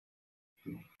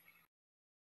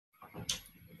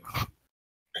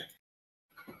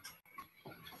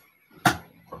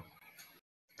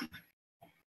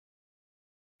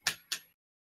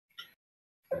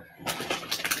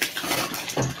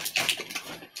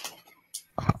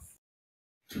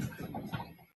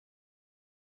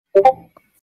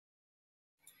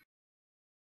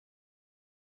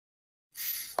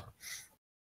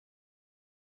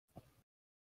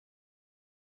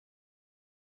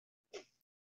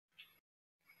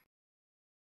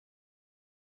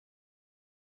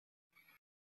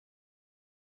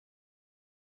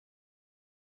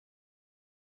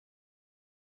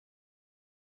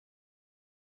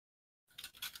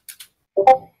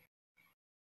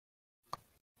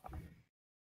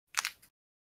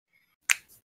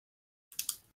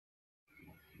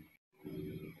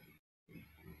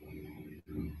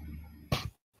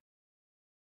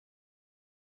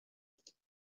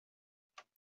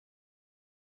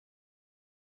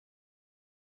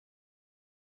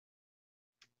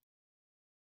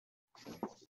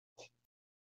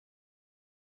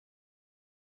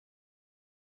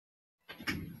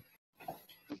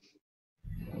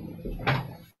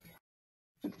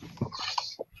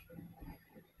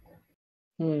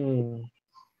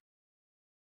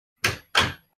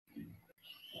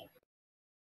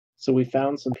So we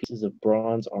found some pieces of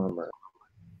bronze armor.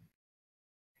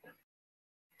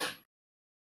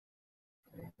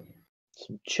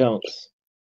 Some chunks.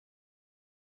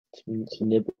 Some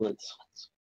niblets.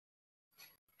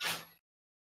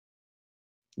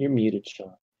 You're muted,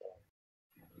 Sean.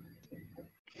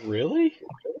 Really?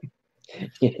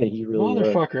 Yeah, you really were.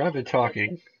 Motherfucker, I've been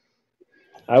talking.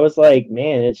 I was like,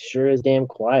 man, it sure is damn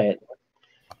quiet.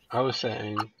 I was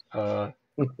saying,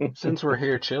 since we're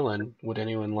here chilling, would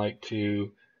anyone like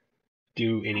to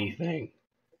do anything?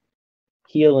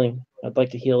 Healing. I'd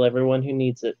like to heal everyone who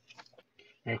needs it.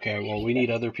 Okay, well, we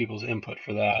need other people's input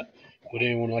for that. Would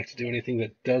anyone like to do anything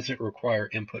that doesn't require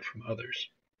input from others?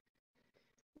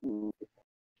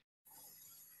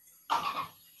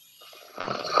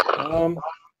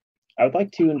 I would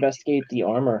like to investigate the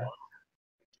armor.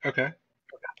 Okay.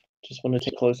 Just want to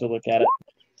take a closer look at it.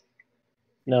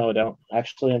 No, don't.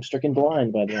 Actually, I'm stricken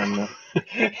blind by the armor.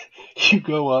 You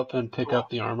go up and pick up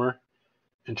the armor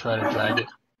and try to drag it,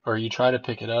 or you try to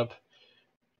pick it up,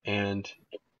 and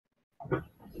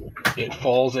it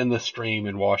falls in the stream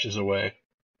and washes away.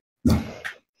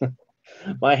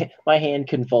 My hand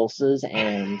convulses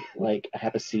and like I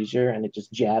have a seizure and it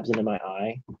just jabs into my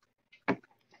eye.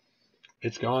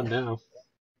 It's gone now.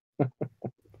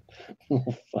 Oh,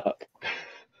 fuck.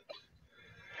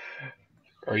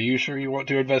 Are you sure you want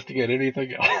to investigate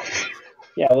anything else?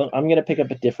 Yeah, well, I'm gonna pick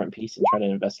up a different piece and try to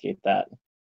investigate that.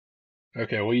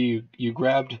 Okay, well you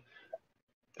grabbed.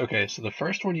 Okay, so the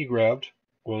first one you grabbed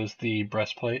was the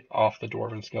breastplate off the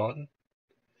dwarven skeleton.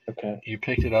 Okay. You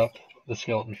picked it up, the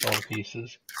skeleton fell to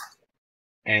pieces,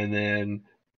 and then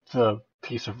the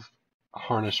piece of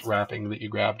harness wrapping that you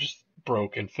grabbed just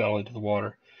broke and fell into the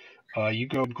water. You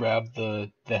go and grab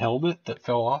the helmet that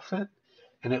fell off it,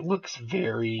 and it looks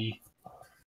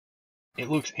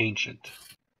ancient.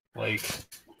 Like,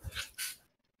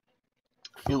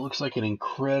 it looks like an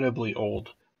incredibly old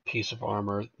piece of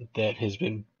armor that has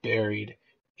been buried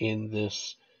in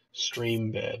this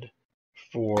stream bed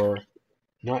for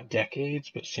not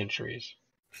decades, but centuries.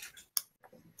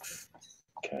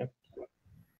 Okay.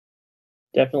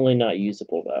 Definitely not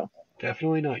usable, though.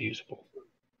 Definitely not usable.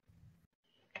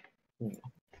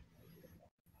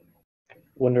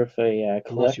 Wonder if a collector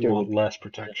Unless you want would... less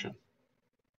protection.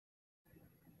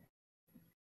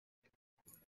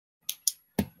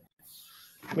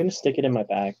 I'm gonna stick it in my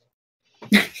bag. Are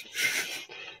you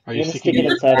I'm gonna stick it sticking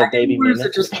inside a baby Or is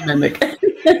mimic. it just a mimic?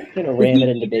 I'm gonna ram it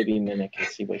into baby mimic and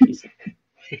see what he's.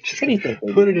 Just What do you think,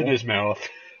 baby put it in mimic? his mouth.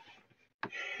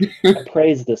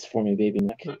 Praise this for me, baby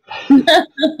mimic.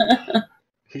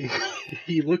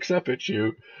 He looks up at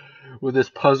you with this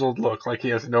puzzled look, like he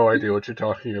has no idea what you're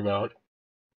talking about.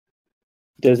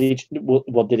 Does he?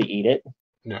 Well, did he eat it?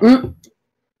 No.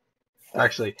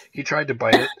 Actually, he tried to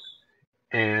bite it,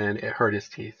 and it hurt his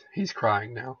teeth. He's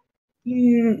crying now.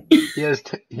 He has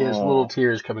little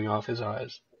tears coming off his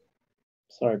eyes.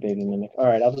 Sorry, baby mimic. All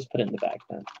right, I'll just put it in the bag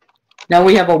then. Now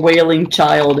we have a wailing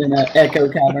child in an echo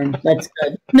cavern. That's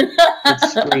good.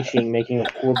 It's screeching, making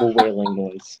a horrible wailing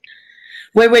noise.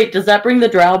 Wait, does that bring the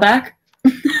drow back?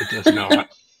 It does not.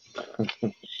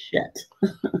 Shit.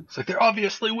 It's like, they're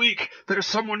obviously weak. There's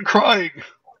someone crying.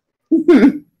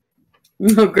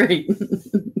 Oh, great.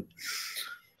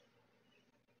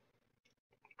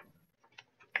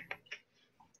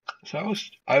 So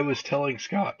I was telling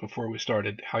Scott before we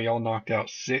started how y'all knocked out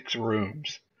 6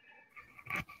 rooms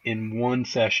in one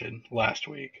session last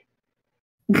week.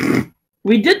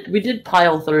 We did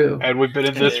pile through. And we've been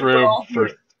in this room for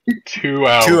 2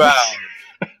 hours. 2 hours.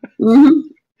 Mhm.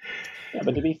 Yeah,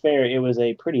 but to be fair, it was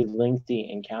a pretty lengthy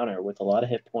encounter with a lot of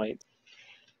hit points,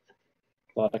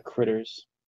 a lot of critters.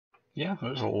 Yeah,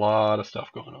 there's a lot of stuff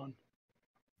going on.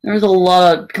 There was a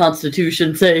lot of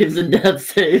constitution saves and death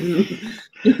saves.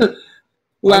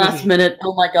 Last minute,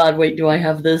 oh my god, wait, do I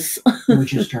have this? We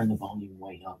just turned the volume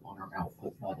way up on our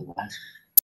output, by the way.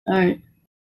 Alright.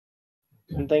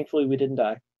 And thankfully, we didn't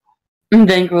die. And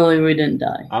thankfully, we didn't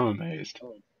die. I'm amazed.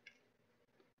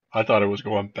 I thought it was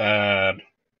going bad.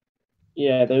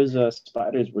 Yeah, those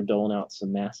spiders were doling out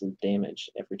some massive damage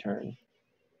every turn.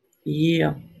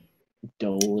 Yeah.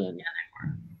 Doling.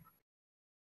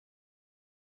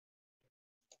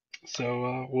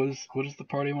 So, what does the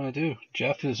party want to do?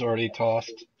 Jeff has already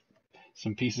tossed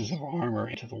some pieces of armor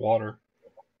into the water.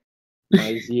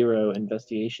 My 0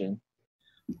 investigation.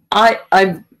 I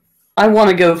want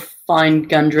to go find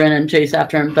Gundren and chase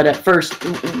after him, but at first,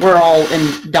 we're all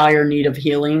in dire need of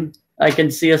healing. I can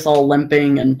see us all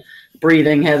limping and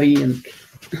breathing heavy. And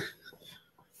All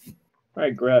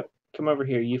right, Grep, come over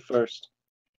here. You first.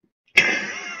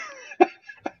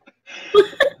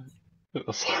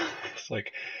 It's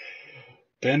like,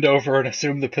 bend over and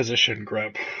assume the position,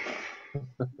 Grub.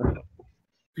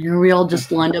 Here we all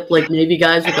just lined up like Navy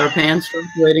guys with our pants stripped,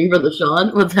 waiting for the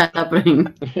shot. What's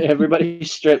happening? Everybody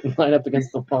stripped and line up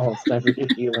against the wall. It's time for your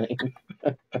healing.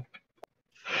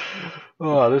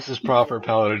 Oh, this is proper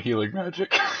paladin healing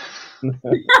magic. Don't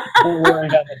worry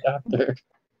about the doctor.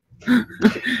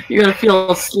 You're gonna feel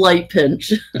a slight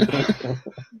pinch.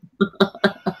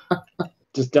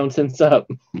 Just don't tense up.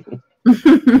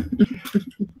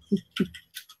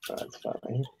 That's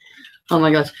fine. Oh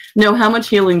my gosh. No, how much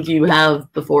healing do you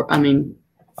have before? I mean,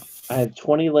 I have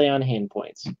 20 lay on hand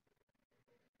points.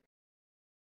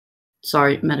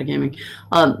 sorry, metagaming.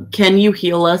 Can you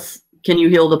heal us? Can you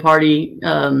heal the party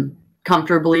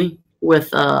comfortably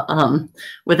with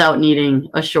without needing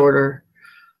a shorter,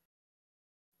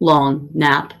 long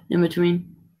nap in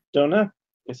between? Don't know.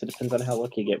 I guess it depends on how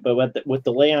lucky you get. But with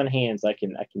the lay on hands, I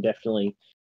can definitely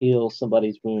heal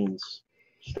somebody's wounds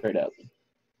straight up.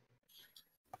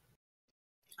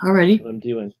 Alrighty. What I'm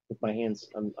doing with my hands,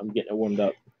 I'm getting it warmed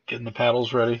up. Getting the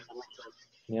paddles ready.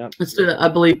 Yeah. Let's do that. I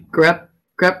believe Grep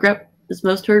is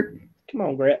most hurt. Come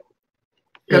on, Gret.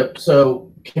 Yep,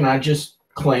 so can I just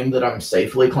claim that I'm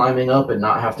safely climbing up and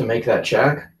not have to make that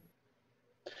check?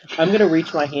 I'm going to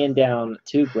reach my hand down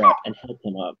to Gret and help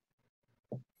him up.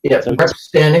 Yeah, So- so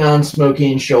standing on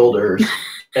Smokey's shoulders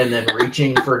and then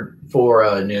reaching for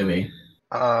Numi.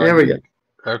 There we go.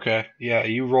 Okay, yeah,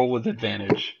 you roll with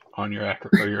advantage on your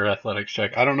athletics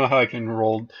check. I don't know how I can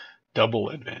roll double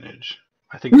advantage.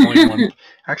 I think only one.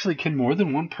 Actually, can more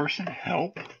than one person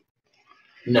help?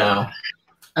 No.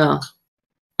 Oh.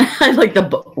 I like the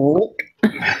book.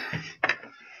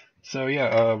 So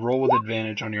yeah, roll with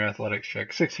advantage on your athletics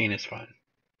check. 16 is fine.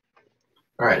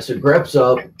 Alright, so Grep's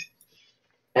up.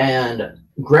 And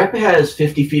Grep has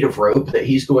 50 feet of rope that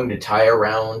he's going to tie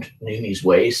around Numi's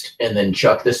waist and then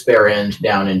chuck the spare end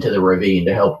down into the ravine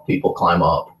to help people climb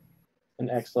up. An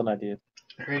excellent idea.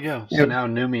 There you go. So now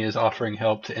Numi is offering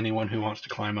help to anyone who wants to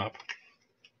climb up.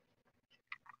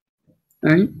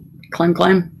 Alright.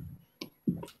 Climb.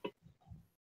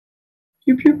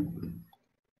 Pew pew.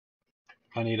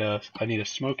 I need a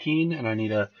Smokeen and I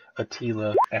need a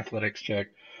Tila athletics check.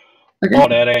 Okay. Oh,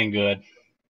 that ain't good.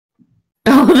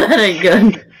 Oh, that ain't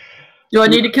good. Do I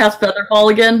need to cast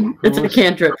Featherfall again? It's a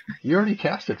cantrip. You already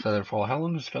casted Featherfall. How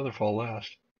long does Featherfall last?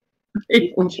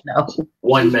 I don't know.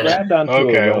 1 minute. Grabbed onto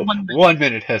Okay, a rope. 1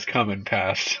 minute has come and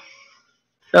passed.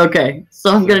 Okay,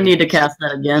 so I'm gonna need to cast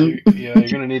that again. Yeah, you're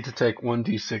gonna need to take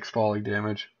 1d6 falling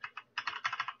damage.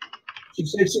 She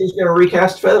said she's going to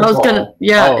recast Featherfall. I was gonna,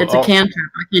 yeah, Oh, it's a cantrip.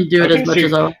 I can do it Okay, as much so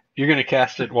as I want. You're gonna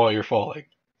cast it while you're falling.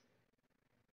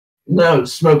 No,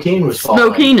 Smokeen was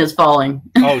falling. Smokeen is falling.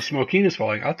 Oh, Smokeen is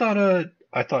falling. I thought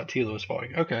Tila was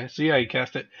falling. Okay, so yeah, you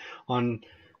cast it on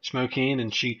Smokeen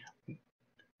and she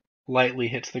lightly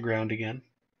hits the ground again.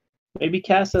 Maybe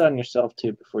cast it on yourself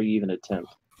too before you even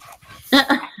attempt.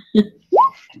 That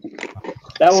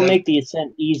will So- make the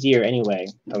ascent easier anyway,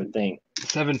 I would think.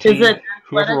 17. Is it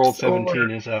Whoever rolled athletics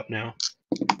 17 is up now.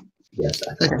 Yes,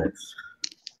 I think that's...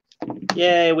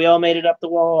 Yay, we all made it up the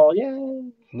wall.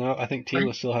 Yay. No, I think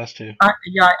Tila still has to.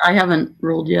 I haven't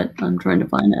rolled yet. I'm trying to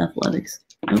find athletics.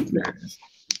 Oh, there it is.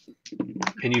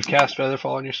 And you've cast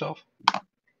Featherfall on yourself?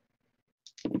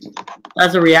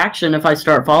 As a reaction, if I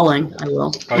start falling, I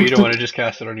will. Oh, you don't want to just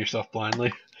cast it on yourself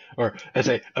blindly? Or as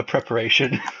a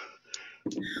preparation?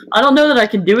 I don't know that I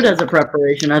can do it as a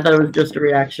preparation. I thought it was just a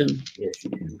reaction. Yes, you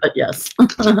do. But yes. Yeah,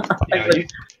 I'm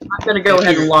going to go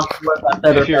ahead and lock that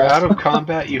better. if you're out of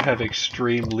combat, you have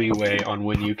extreme leeway on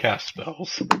when you cast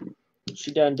spells.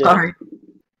 She done did. All right.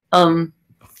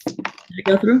 Did it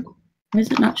go through? Why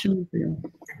is it not showing for you?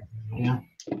 Yeah.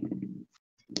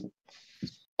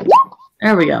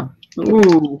 There we go.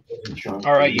 Ooh.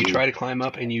 All right, you try to climb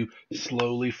up and you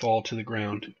slowly fall to the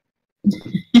ground. Would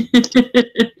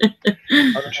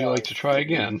you like to try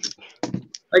again?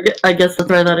 I guess I'll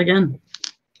try that again.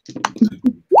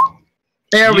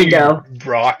 There we go.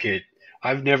 Rocket.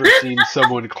 I've never seen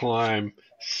someone climb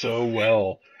so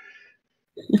well.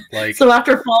 Like, so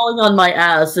after falling on my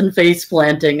ass and face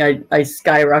planting, I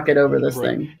skyrocket over this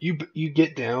thing. You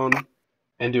get down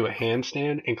and do a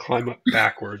handstand and climb up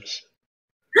backwards.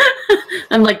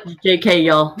 I'm like, JK,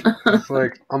 y'all. It's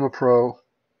like, I'm a pro.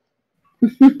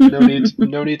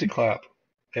 No need to clap.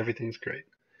 Everything's great.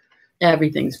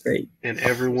 Everything's great. And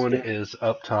everyone is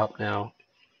up top now.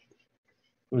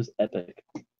 It was epic.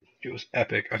 It was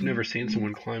epic. I've never seen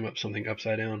someone climb up something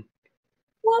upside down.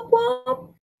 Whoop,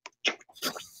 whoop.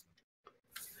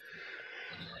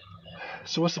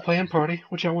 So what's the plan, party?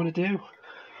 What y'all want to do?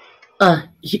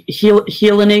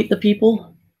 Healinate the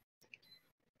people.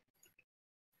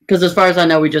 Because as far as I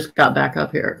know, we just got back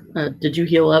up here. Did you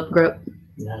heal up, Grip?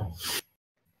 No.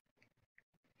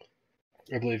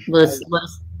 I believe. Let's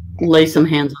lay some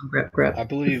hands on Grip. I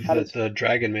believe that the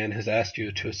Dragon Man has asked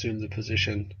you to assume the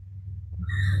position.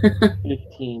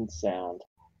 15 sound.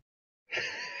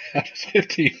 How does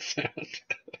 15 sound?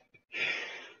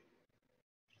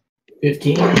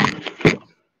 15.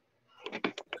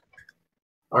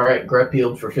 All right, Grep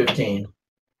healed for 15.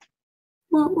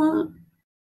 What?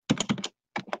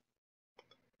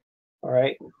 All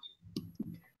right.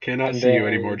 Cannot see you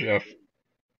anymore, Jeff.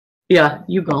 Yeah,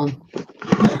 you gone.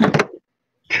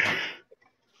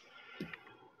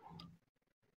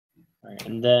 All right,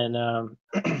 and then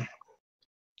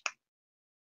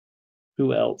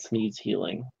who else needs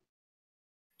healing?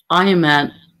 I am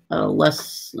at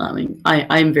less. I mean,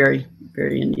 I'm very,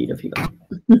 very in need of healing.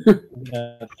 I'm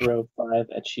gonna throw 5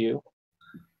 at you.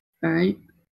 All right.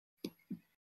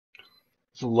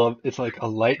 It's like a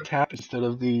light tap instead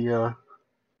of the.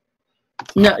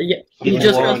 No, yeah, he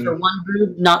just goes on- for one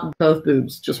boob, not both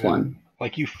boobs, just one.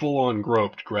 Like you full on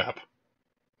groped Grep,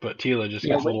 but Tila just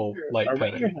gets a little light Our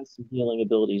petting. Ranger has some healing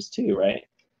abilities too, right?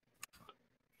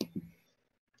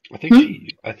 I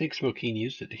think Smokeen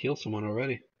used it to heal someone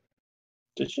already.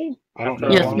 Did she? I don't know.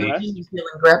 Yes, how many- he's healing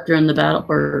Grep during the battle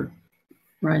or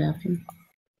right after.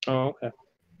 Oh, okay.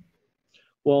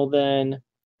 Well then,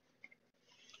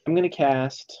 I'm gonna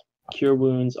cast Cure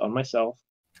Wounds on myself.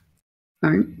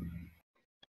 All right.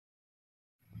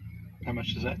 How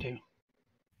much does that do?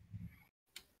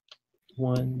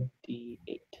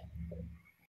 1d8.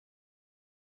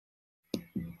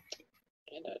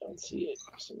 And I don't see it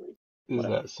for some reason. Is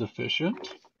that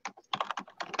sufficient?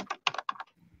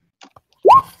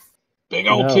 Big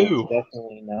old No, 2. it's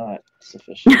definitely not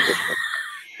sufficient.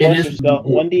 It Plus is your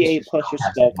 1d8 plus your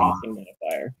spellcasting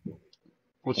modifier.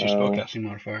 What's your spellcasting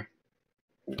modifier?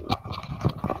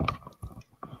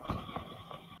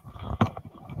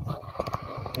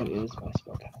 What is my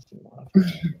spellcasting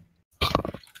modifier?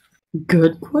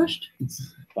 Good question.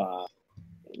 5.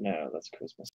 No, that's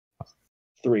Christmas.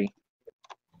 3.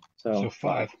 So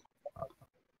 5.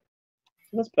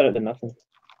 That's better than nothing.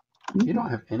 You don't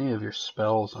have any of your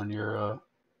spells on your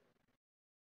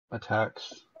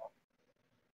attacks.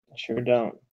 I sure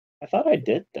don't. I thought I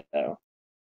did though.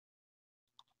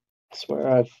 I swear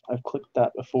I've clicked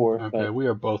that before. Okay, But we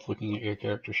are both looking at your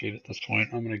character sheet at this point.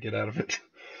 I'm gonna get out of it.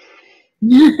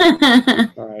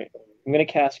 all right, I'm gonna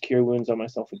cast Cure Wounds on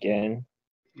myself again.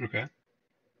 Okay.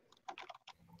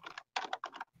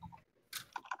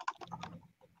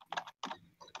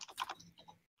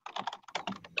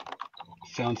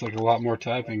 Sounds like a lot more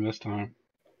typing this time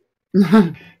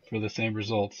for the same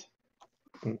results.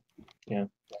 Yeah.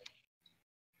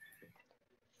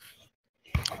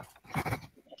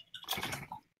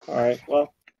 All right.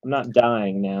 Well, I'm not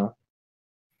dying now.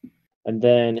 And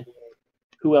then,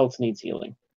 who else needs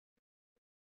healing?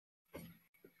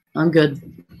 I'm good.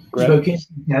 Greg? Smoking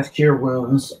cast Cure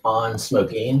Wounds on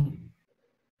Smoking.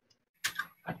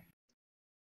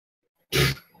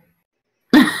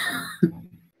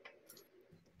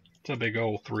 It's a big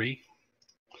old 3.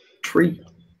 Tree.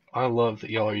 I love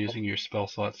that y'all are using your spell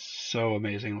slots so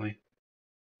amazingly.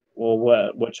 Well,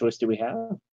 what choice do we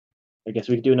have? I guess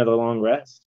we could do another long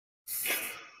rest.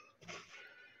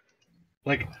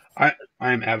 Like, I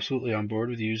am absolutely on board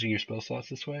with using your spell slots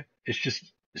this way. It's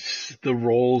just the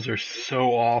rolls are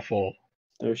so awful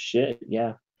They're shit.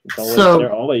 Yeah, it's always, So,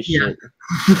 they're always yeah. shit.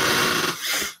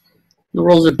 The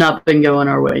rolls have not been going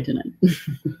our way tonight.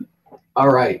 All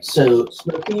right, so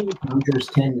Smoking conjures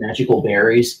 10 magical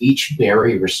berries. Each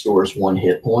berry restores 1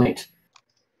 hit point.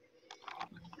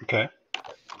 Okay.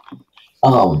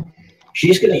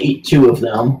 She's going to eat 2 of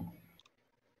them.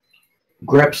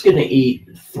 Grep's going to eat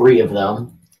 3 of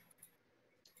them.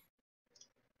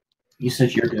 You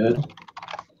said you're good?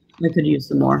 I could use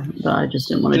some more, but I just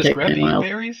didn't want to Does take Grep anyone eat else.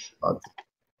 berries?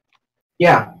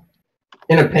 Yeah,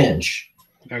 in a pinch.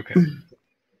 Okay.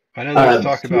 I know there's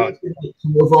talk about... Sumi's gonna get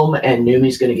 2 of them, and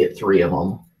Numi's going to get 3 of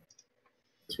them.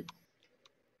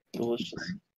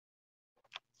 Delicious.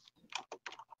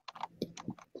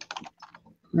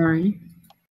 Alright.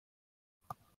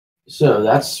 So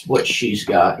that's what she's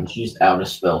got, and she's out of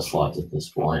spell slots at this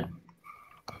point.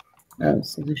 Oh,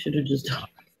 so we should have just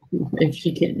if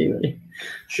she can't do it.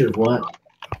 Should have what?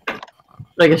 But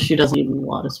I guess she doesn't even a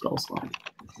lot of spell slots.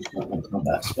 She's not going to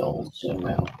combat spells, so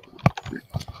no.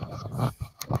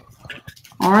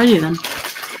 Alrighty then.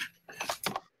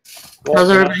 Well, How's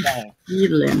I'm everybody fine.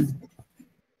 feeling?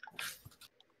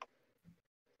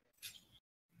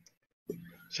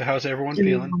 So how's everyone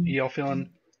feeling? Y'all feeling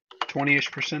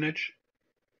 20-ish percentage?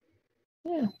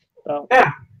 Yeah,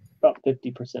 Yeah. about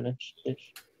 50%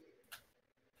 ish.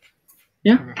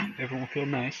 Yeah. Everyone feel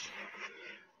nice?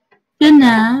 Good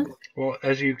night. Well,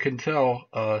 as you can tell,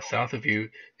 south of you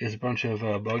is a bunch of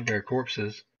bugbear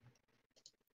corpses.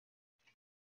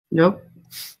 Yep.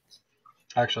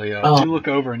 Actually, you look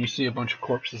over and you see a bunch of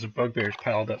corpses of bugbears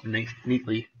piled up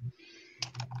neatly.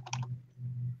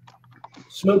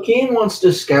 Smokeen wants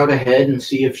to scout ahead and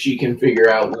see if she can figure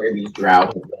out where these Drow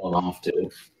are going off to.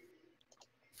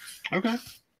 Okay.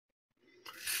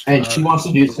 And she wants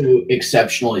to do so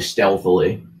exceptionally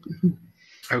stealthily.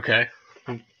 Okay.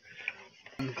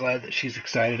 I'm glad that she's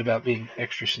excited about being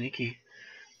extra sneaky.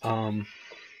 I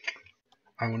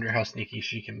wonder how sneaky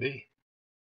she can be.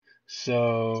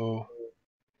 So,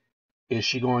 is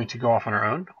she going to go off on her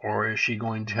own, or is she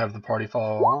going to have the party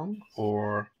follow along,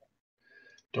 or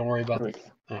don't worry about that?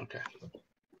 Okay.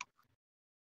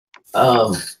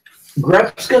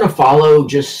 Grep's going to follow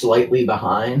just slightly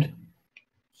behind.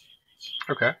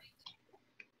 Okay.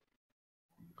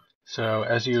 So,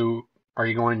 are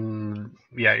you going,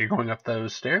 you're going up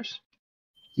those stairs?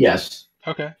 Yes.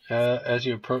 Okay. As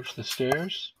you approach the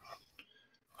stairs,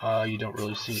 you don't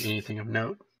really see anything of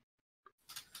note.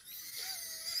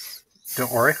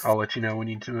 Don't worry, I'll let you know when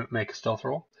you need to make a stealth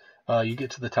roll. You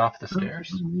get to the top of the stairs,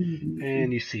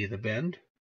 and you see the bend.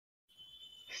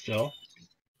 Still,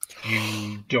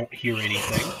 you don't hear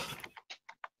anything.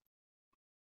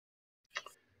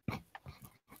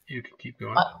 You can keep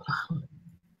going.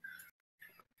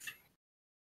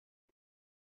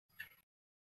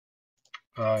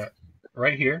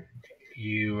 Right here,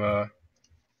 you let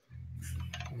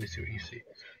me see what you see.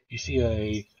 You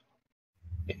see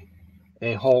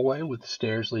a hallway with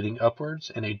stairs leading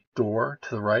upwards and a door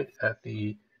to the right at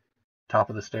the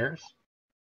top of the stairs.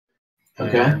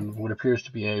 Okay. And what appears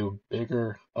to be a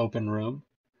bigger open room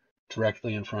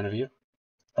directly in front of you,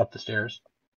 up the stairs.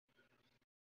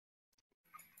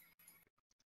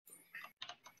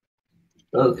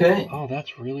 Okay. Oh,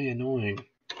 that's really annoying.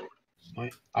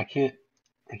 I can't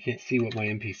see what my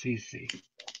NPCs see.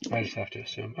 I just have to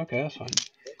assume. Okay, that's fine.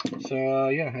 So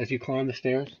yeah, as you climb the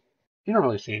stairs, you don't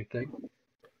really see anything.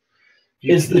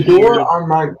 Is the door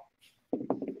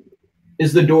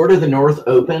to the north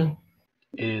open?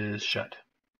 It is shut.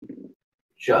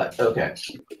 Shut. Okay.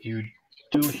 You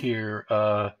do hear,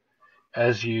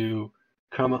 as you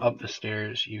come up the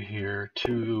stairs, you hear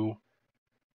 2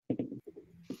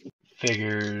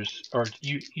 figures, or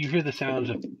you hear the sounds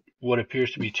of what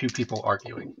appears to be 2 people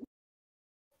arguing.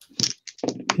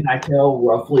 Can I tell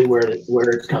roughly where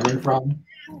it's coming from?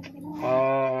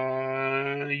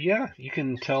 Yeah, you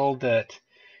can tell that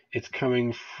it's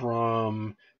coming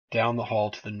from down the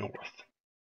hall to the north.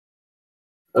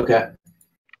 Okay.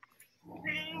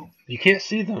 You can't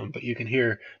see them, but you can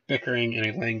hear bickering in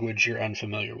a language you're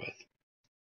unfamiliar with.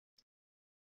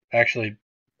 Actually,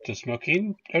 does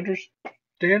Smokeen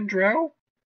understand Drow?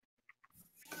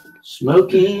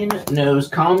 Smokeen knows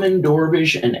Common,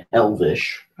 Dwarvish, and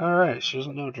Elvish. Alright, she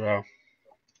doesn't know Drow.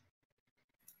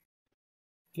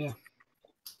 Yeah.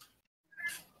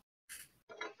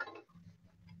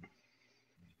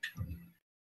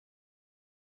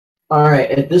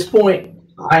 Alright, at this point,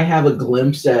 I have a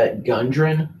glimpse at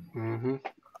Gundren. Mm-hmm.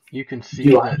 You can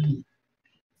see that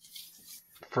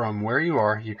from where you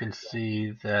are, you can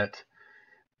see that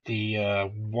the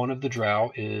one of the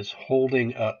Drow is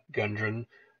holding up Gundren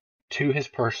to his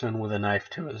person with a knife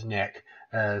to his neck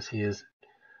as he is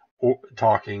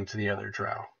talking to the other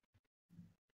Drow.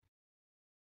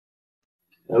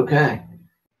 Okay.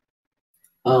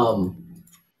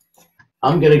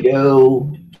 I'm gonna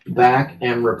go back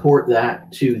and report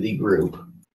that to the group.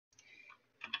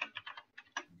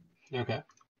 Okay.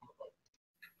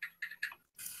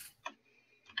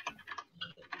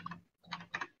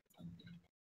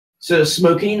 So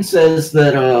Smokeen says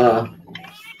that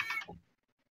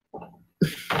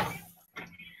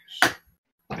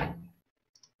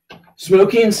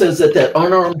that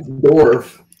unarmed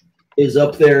dwarf is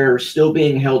up there still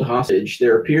being held hostage.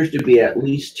 There appears to be at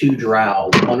least 2 Drow.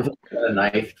 One of them got a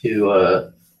knife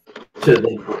to the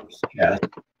dwarf's chest.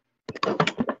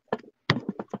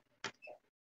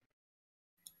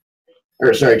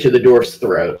 Or sorry, to the dwarf's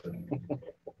throat.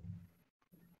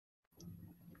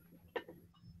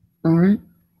 All right.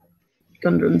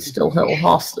 Gundren's still held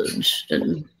hostage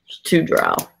and 2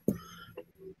 Drow.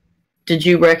 Did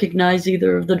you recognize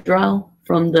either of the Drow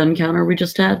from the encounter we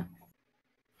just had?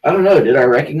 I don't know. Did I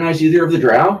recognize either of the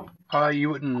Drow? You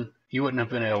wouldn't have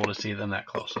been able to see them that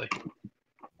closely.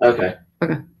 Okay.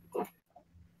 Okay.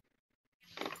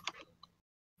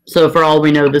 So for all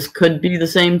we know, this could be the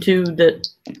same 2 that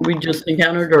we just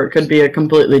encountered, or it could be a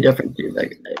completely different 2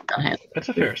 that got handled. That's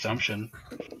a fair assumption.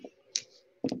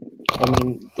 I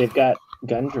mean, they've got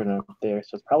Gundren up there,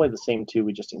 so it's probably the same 2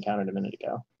 we just encountered a minute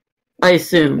ago. I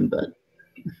assume, but...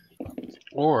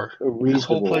 Or this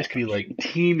whole place could be like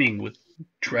teeming with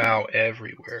Drow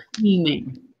everywhere.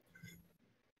 Teeming.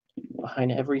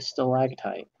 Behind every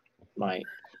stalactite.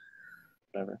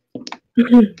 Whatever.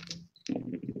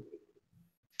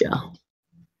 Yeah.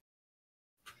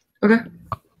 Okay.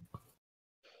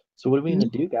 So what are we going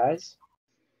to do, guys?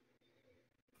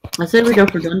 I say we go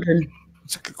for Gundren.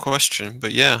 That's a good question,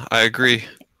 but yeah, I agree.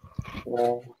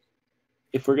 Well,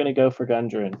 if we're going to go for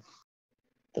Gundren,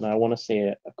 then I want to say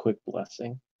a quick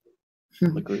blessing for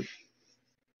the group.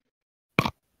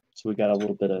 So we got a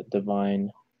little bit of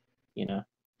divine,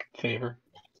 Favor.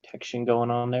 protection going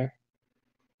on there.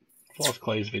 Lost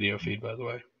Clay's video feed, by the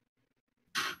way.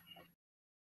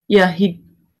 Yeah, I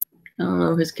don't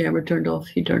know, his camera turned off.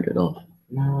 He turned it off.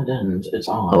 No, it didn't. It's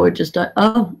on. Oh, it just died.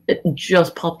 Oh, it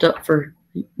just popped up for...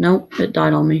 Nope, it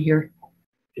died on me here.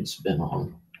 It's been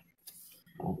on.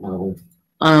 I don't know.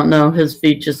 I don't know, his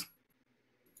feed just...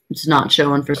 It's not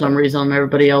showing for some reason on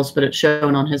everybody else, but it's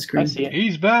showing on his screen. I see it.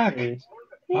 He's back! There he is.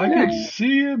 I can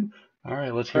see him!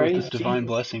 Alright, let's hear what Praise this divine Jesus.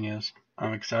 blessing is.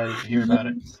 I'm excited to hear about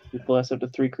it. You bless up to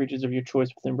 3 creatures of your choice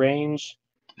within range.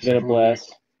 Is You're going to everyone- bless.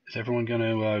 Is everyone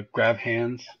gonna grab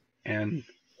hands and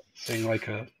sing like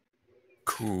a...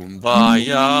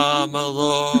 Kumbaya, my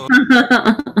lord.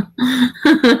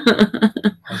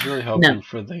 I was really hoping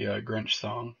for the Grinch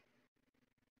song.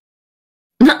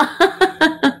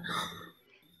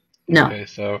 No. Okay,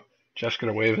 so Jeff's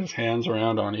gonna wave his hands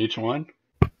around on each one,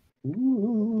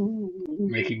 Ooh.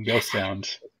 making ghost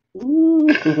sounds. Ooh.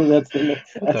 That's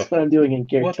what I'm doing in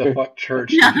What character. the fuck church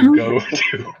did you go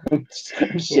to? I'm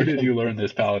Where shaking. did you learn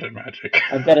this paladin magic?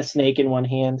 I've got a snake in one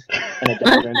hand and a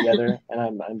dagger in the other, and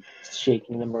I'm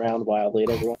shaking them around wildly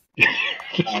at everyone.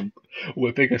 Um,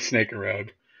 Whipping a snake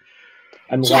around.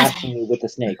 I'm lashing you with the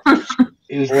snake.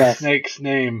 Is the Yes. snake's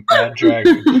name Bad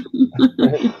Dragon?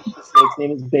 The snake's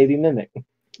name is Baby Mimic.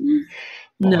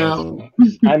 No.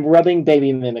 I'm rubbing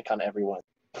Baby Mimic on everyone.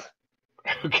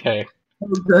 Okay. Oh,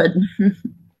 good.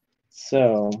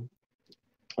 So,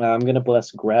 I'm going to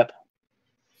bless Grep,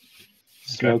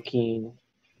 Smokeen,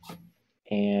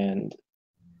 and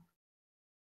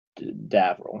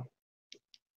Davril.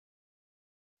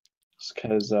 Just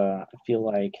because I feel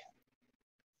like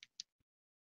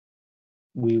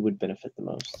we would benefit the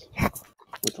most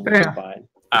with the Yeah. divine.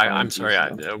 I'm sorry.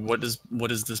 What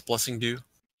does this blessing do?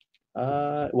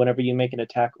 Whenever you make an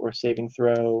attack or saving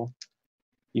throw,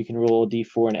 you can roll a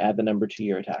d4 and add the number to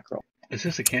your attack roll. Is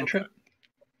this a cantrip?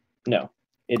 No,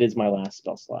 it is my last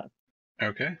spell slot.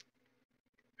 Okay.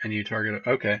 And you target...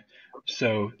 Okay.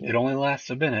 So, it only lasts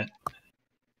a minute.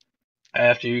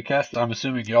 After you cast it, I'm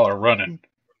assuming y'all are running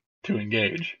to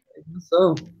engage.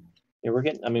 So, Yeah, we're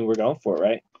going for it,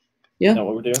 right? Yeah. Is that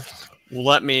what we're doing?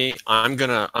 Well, I'm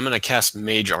gonna cast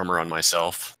Mage Armor on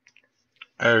myself.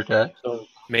 Okay. So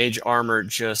Mage Armor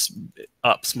just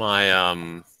ups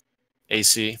my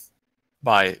AC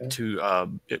by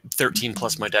 13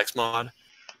 plus my Dex mod,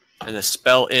 and the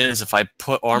spell ends if I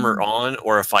put armor on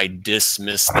or if I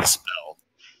dismiss the spell.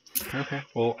 Okay.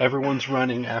 Well, everyone's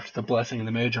running after the blessing and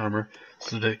the mage armor,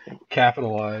 so to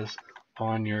capitalize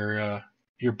on your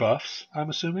buffs, I'm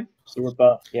assuming. we're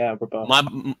buff. Yeah, we're buff.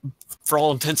 For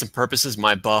all intents and purposes,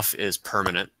 my buff is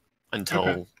permanent until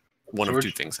Okay. one So of we're-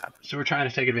 2 things happen. So we're trying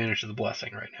to take advantage of the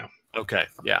blessing right now. Okay,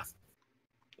 yeah.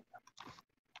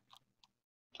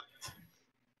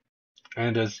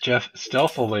 And as Jeff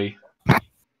stealthily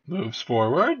moves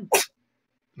forward,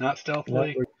 not No,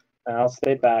 stealthily. I'll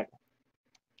stay back.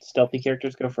 Stealthy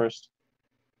characters go first.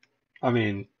 I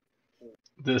mean,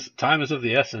 this time is of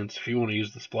the essence if you want to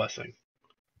use this blessing.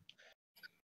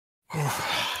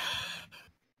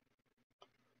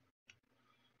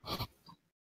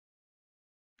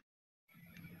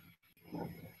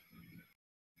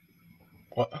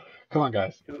 What? Come on,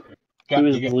 guys. Who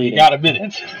is You leading? got a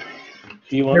minute.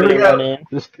 Do you want Here me we to go. run in?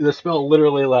 This spell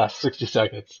literally lasts 60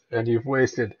 seconds, and you've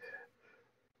wasted.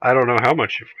 I don't know how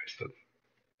much you've wasted.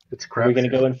 It's crap. Are we going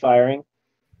to go in firing?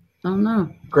 Oh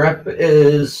no. Grep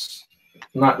is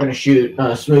not going to shoot.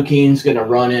 Smokeen's going to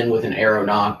run in with an arrow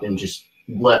knocked and just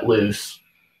let loose.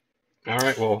 All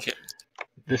right, well, Okay.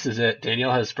 this is it.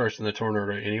 Danielle has first in the turn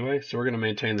order anyway, so we're going to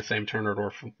maintain the same turn order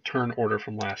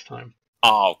from last time.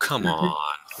 Oh, come on.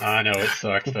 I know, it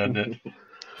sucks, doesn't it?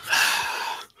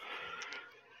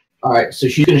 All right, so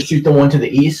she's going to shoot the one to the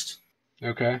east.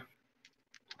 Okay.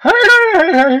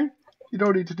 Hey! You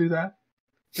don't need to do that.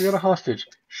 We got a hostage.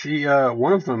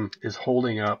 One of them is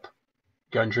holding up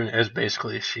Gundren as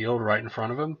basically a shield right in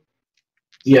front of him.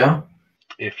 Yeah.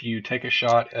 If you take a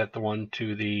shot at the one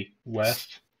to the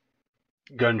west,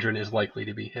 Gundren is likely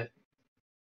to be hit.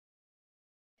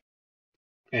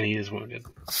 And he is wounded.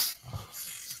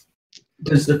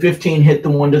 Does the 15 hit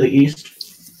the one to the east?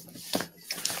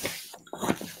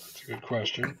 That's a good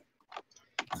question.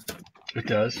 It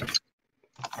does.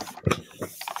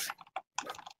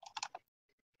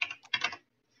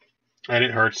 And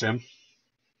it hurts him.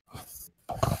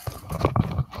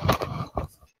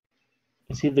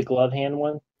 Is he the glove hand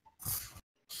one?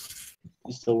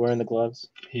 He's still wearing the gloves?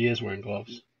 He is wearing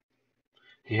gloves.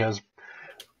 He has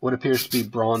what appears to be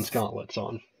bronze gauntlets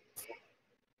on.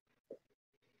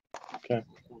 Okay.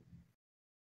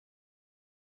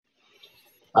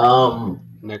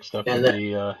 Next up And would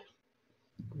be the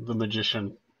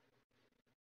magician.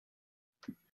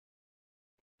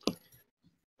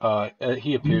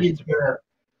 He appears he's to. going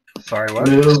Sorry, to what?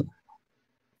 move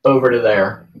over to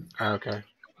there. Okay.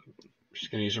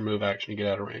 Just gonna use your move action to get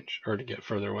out of range, or to get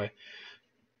further away.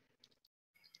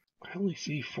 I only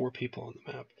see 4 people on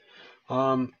the map.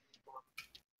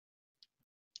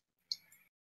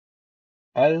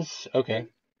 Okay.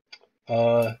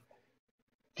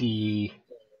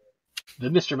 The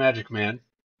Mr. Magic Man.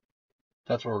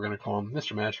 That's what we're gonna call him,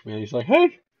 Mr. Magic Man. He's like,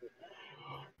 hey,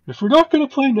 if we're not gonna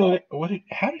play night,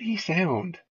 how did he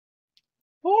sound?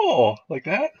 Oh, like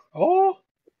that? Oh,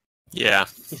 Yeah.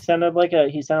 He sounded like a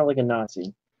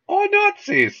Nazi. oh,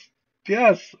 Nazis.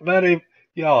 Yes, very.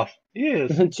 Yes,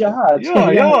 yes. Judge.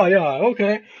 Yeah.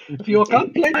 Okay. If you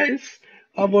can't play nice,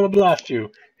 I'm gonna blast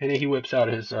you. And he whips out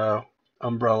his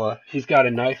umbrella. He's got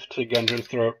a knife to Gundren's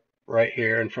throat right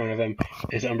here in front of him.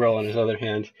 His umbrella in his other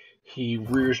hand. He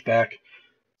rears back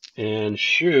and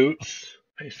shoots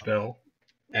a spell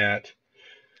at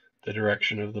the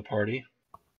direction of the party.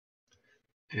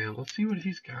 And let's see what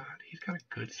he's got. He's got a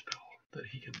good spell that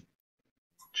he can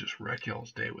just wreck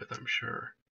y'all's day with, I'm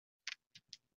sure.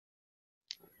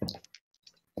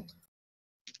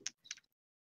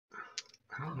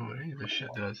 I don't know what any of this shit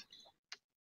does.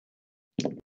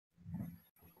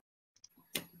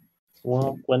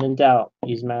 Well, when in doubt,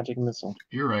 use magic missile.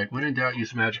 You're right. When in doubt,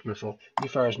 use magic missile. He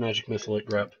fires magic missile at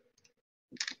Grep.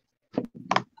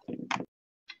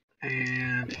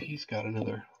 And he's got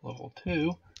another level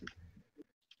 2.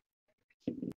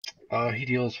 He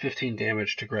deals 15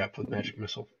 damage to Grep with magic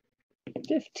missile.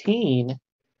 15?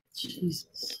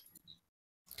 Jesus.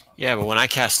 Yeah, but when I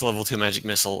cast level 2 magic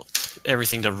missile,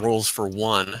 everything that rolls for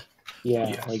 1. Yeah,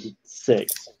 Yes. like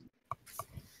 6.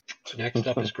 Next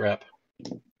up is Grep.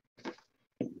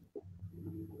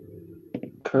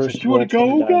 Cursed. Said, you want to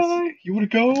roll go, 20 dice. guy? You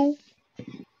want to go?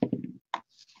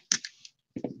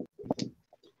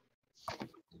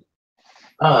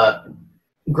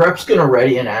 Grep's going to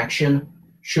ready in action.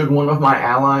 Should one of my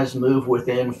allies move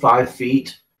within 5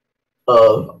 feet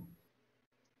of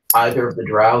either of the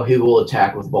Drow, he will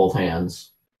attack with both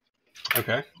hands.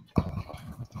 Okay.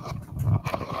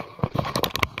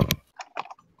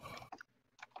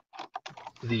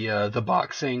 The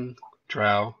boxing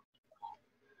Drow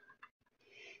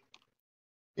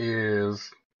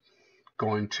is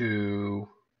going to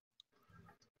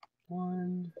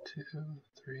 1, 2,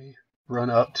 3 run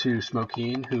up to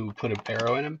Smokeen, who put an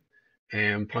arrow in him,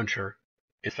 and punch her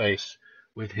in the face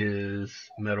with his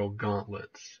metal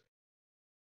gauntlets.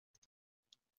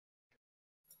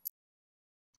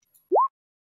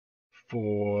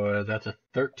 That's a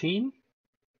 13.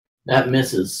 That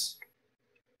misses.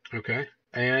 Okay.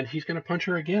 And he's going to punch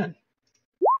her again.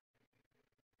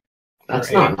 That's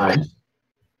For not 8. nice.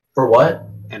 For what?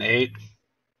 An 8.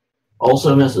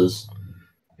 Also misses.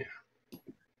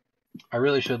 I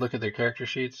really should look at their character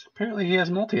sheets. Apparently he has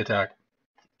multi-attack.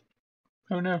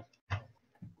 Oh no.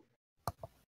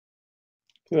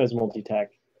 Who has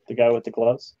multi-attack? The guy with the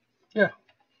gloves? Yeah.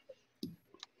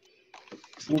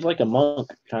 Seems like a monk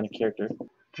kind of character.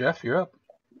 Jeff, you're up.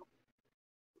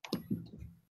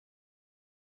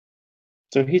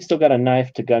 So he's still got a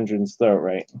knife to Gundren's throat,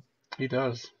 right? He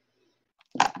does.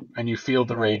 And you feel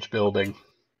the rage building.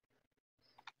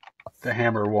 The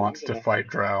hammer wants to fight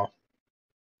Drow.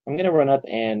 I'm going to run up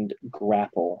and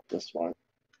grapple this one.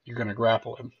 You're going to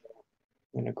grapple him.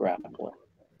 I'm going to grapple him.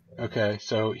 Okay,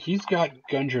 so he's got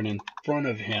Gundren in front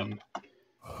of him,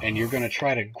 and you're going to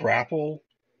try to grapple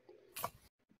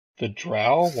the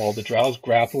Drow while the Drow's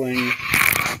grappling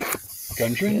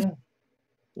Gundren?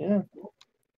 Yeah.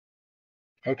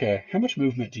 Okay, how much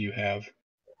movement do you have?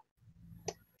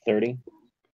 30.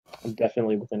 I'm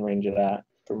definitely within range of that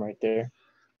from right there.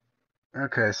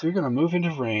 Okay, so you're going to move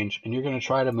into range, and you're going to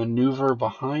try to maneuver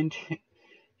behind him.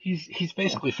 He's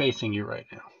basically facing you right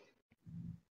now.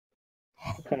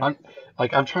 Okay.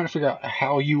 I'm trying to figure out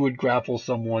how you would grapple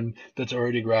someone that's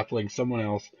already grappling someone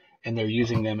else, and they're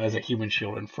using them as a human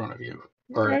shield in front of you.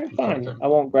 Alright, fine. I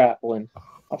won't grapple him.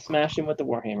 I'll smash him with the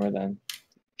Warhammer then.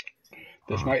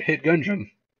 This might hit Gundren.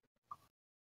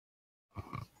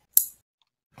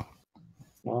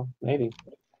 Well, maybe.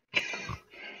 I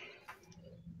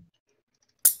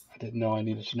didn't know I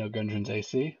needed to know Gundren's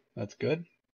AC. That's good.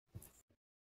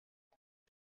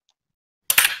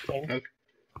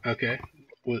 Okay.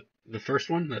 Well, the first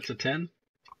one, that's a 10?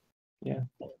 Yeah.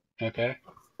 Okay.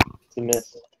 It's a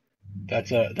miss.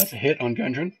 That's a hit on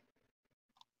Gundren.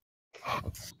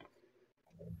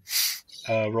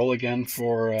 Roll again,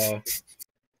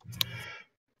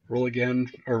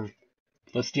 or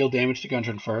let's deal damage to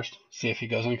Gundren first. See if he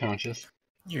goes unconscious.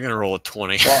 You're going to roll a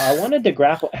 20. Well, I wanted to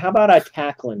grapple. How about I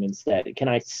tackle him instead? Can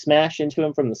I smash into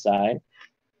him from the side?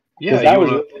 Yeah,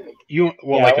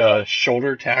 like a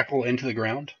shoulder tackle into the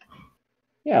ground?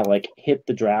 Yeah, like hit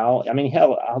the Drow. I mean,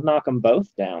 hell, I'll knock them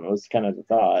both down. Was kind of the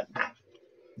thought.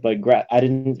 But I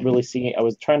didn't really see. I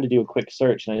was trying to do a quick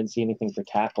search and I didn't see anything for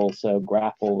tackle, so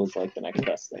grapple was like the next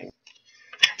best thing.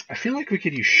 I feel like we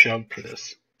could use shove for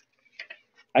this.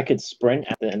 I could sprint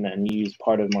at it and then use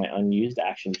part of my unused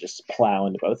action to just plow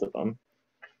into both of them.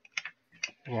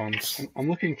 Well, I'm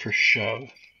looking for shove.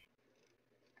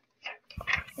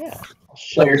 Yeah.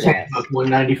 Player's handbook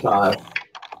 195.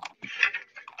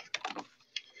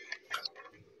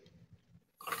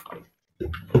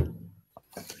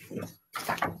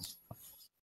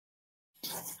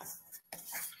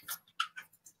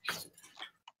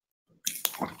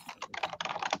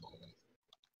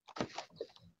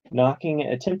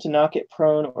 Attempt to knock it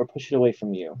prone or push it away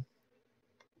from you.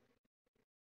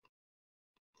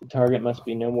 The target must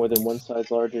be no more than one size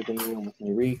larger than you and within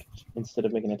your reach. Instead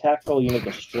of making an attack roll, you make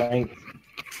a strength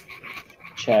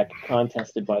check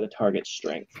contested by the target's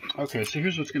strength. Okay, so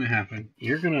here's what's going to happen.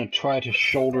 You're going to try to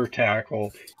shoulder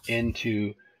tackle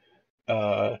into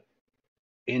the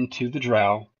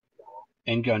Drow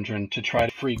and Gundren to try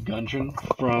to free Gundren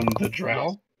from the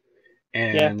Drow.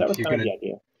 And yeah, that was kind of the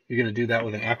idea. You're going to do that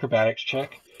with an acrobatics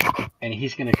check, and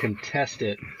he's going to contest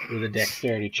it with a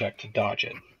dexterity check to dodge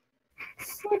it.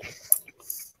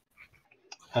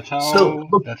 That's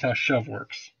how shove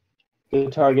works. The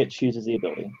target chooses the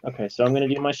ability. Okay, so I'm going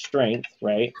to do my strength,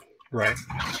 right? Right.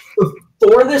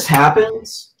 Before this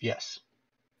happens, yes,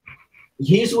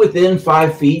 he's within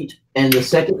 5 feet, and the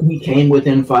second he came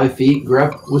within 5 feet,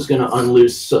 Grep was going to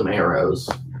unloose some arrows.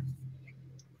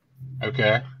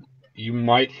 Okay. You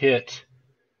might hit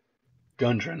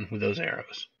Gundren with those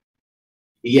arrows.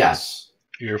 Yes.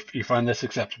 You find this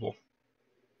acceptable?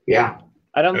 Yeah.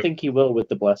 I don't think he will with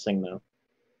the blessing, though.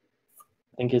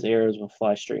 I think his arrows will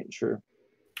fly straight and true.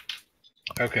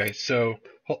 Okay, so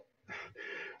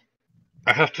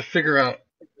I have to figure out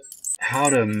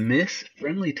how to miss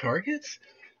friendly targets?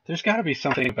 There's got to be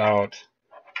something about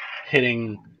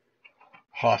hitting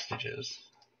hostages.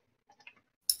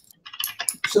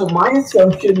 So my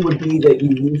assumption would be that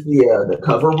you use the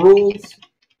cover rules,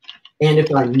 and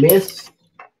if I miss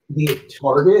the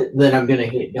target, then I'm going to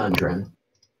hit Gundren.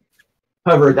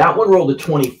 However, that one rolled a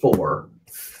 24.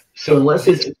 So unless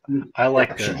it's... I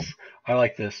like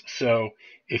this. So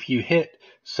if you hit...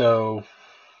 So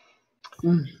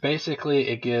basically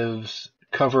it gives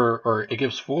cover, or it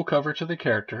gives full cover to the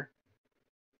character.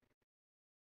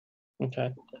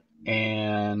 Okay.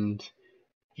 And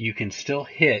you can still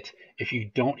hit. If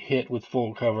you don't hit with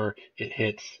full cover, it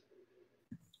hits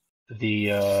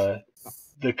the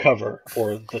cover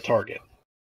or the target.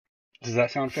 Does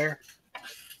that sound fair?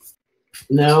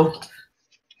 No.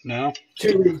 No?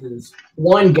 2 reasons.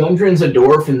 One, Gundren's a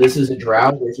dwarf and this is a drow.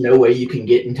 There's no way you can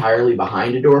get entirely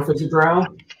behind a dwarf as a drow.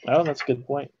 Oh, that's a good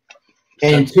point.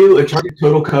 And 2, a target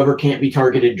total cover can't be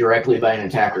targeted directly by an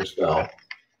attacker spell.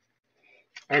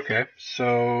 Okay,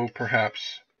 so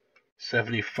perhaps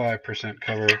 75%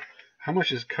 cover. How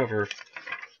much is cover?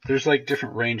 There's like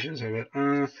different ranges of it.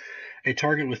 A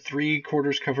target with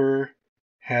 3/4 cover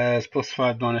has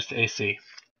 +5 bonus to AC.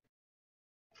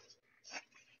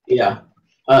 Yeah.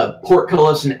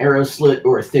 Portcullis, an arrow slit,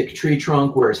 or a thick tree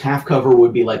trunk, whereas half cover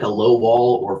would be like a low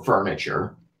wall or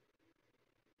furniture.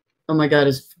 Oh my god,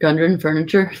 is Gundren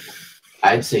furniture?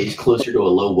 I'd say he's closer to a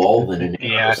low wall than an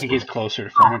arrow Yeah, I think he's slit. closer to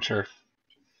furniture.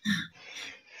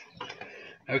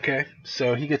 Okay,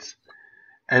 so he gets,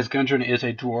 as Gundren is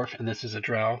a dwarf and this is a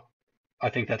drow, I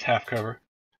think that's half cover.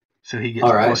 So he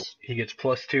gets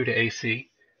 +2 to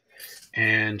AC.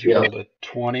 And you rolled a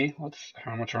 20.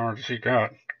 How much armor does he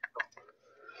got?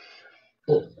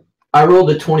 I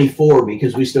rolled a 24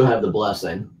 because we still have the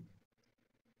blessing,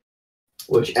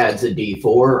 which adds a D4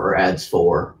 or adds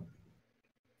 4.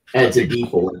 Adds a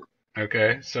D4.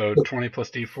 Okay, so 20 plus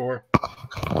D4.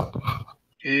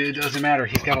 It doesn't matter.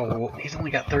 He's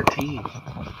only got 13.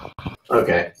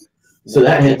 Okay, so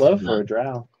that hits low for a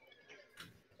drow.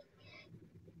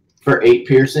 For 8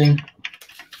 piercing.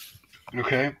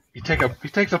 Okay, he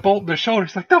takes a bolt in the shoulder.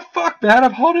 He's like, "The fuck, man!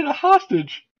 I'm holding a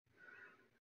hostage."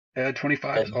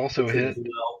 25 is also a hit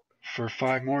for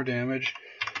 5 more damage.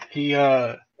 He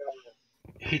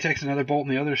takes another bolt in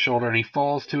the other shoulder and he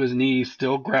falls to his knees,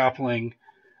 still grappling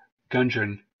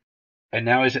Gundren, and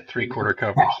now he's at 3/4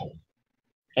 cover.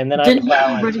 And then I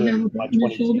plow into him with my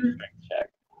 22 strength check.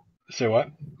 So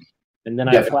what? And then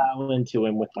I plow into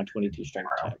him with my 22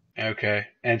 strength check. Okay,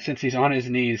 and since he's on his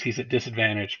knees, he's at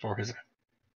disadvantage for his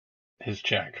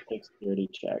check. Dexterity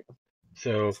check.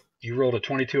 So you rolled a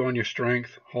 22 on your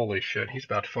strength. Holy shit, he's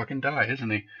about to fucking die, isn't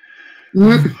he?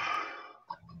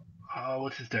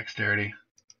 What's his dexterity?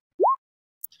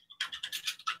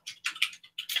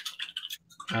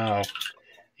 Oh,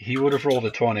 he would have rolled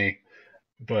a 20,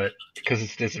 but because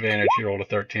it's disadvantage, he rolled a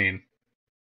 13.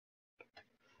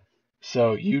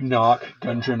 So you knock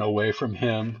Gundren away from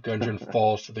him. Gundren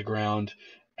falls to the ground,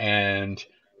 and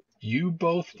you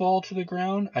both fall to the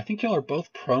ground. I think y'all are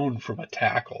both prone from a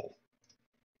tackle.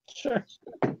 Sure.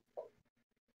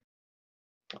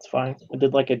 That's fine. I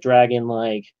did like a dragon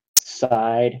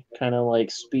side kind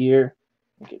of spear.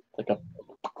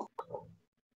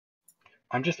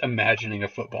 I'm just imagining a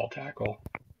football tackle.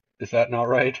 Is that not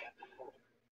right?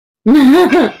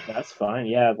 That's fine.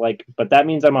 Yeah, but that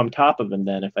means I'm on top of him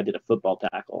then if I did a football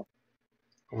tackle.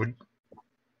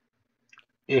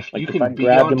 If you if can I be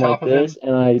grabbed on him top like of this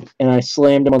him, and I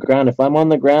slammed him on the ground. If I'm on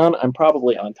the ground, I'm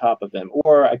probably on top of him.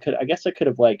 Or I guess I could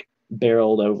have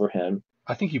barreled over him.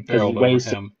 I think you barreled over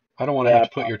him. I don't want to have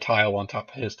to put your tile on top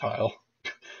of his tile.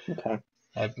 Okay.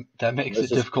 That makes it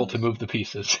difficult to move the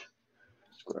pieces.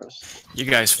 Gross. You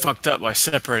guys fucked up by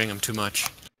separating them too much.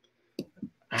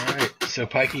 Alright, so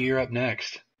Pikey, you're up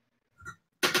next.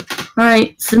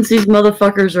 Alright, since these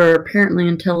motherfuckers are apparently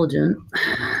intelligent.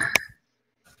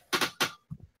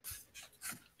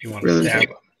 You want to stab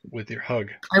them with your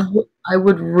hug. I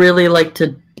would really like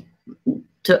to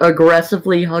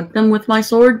aggressively hug them with my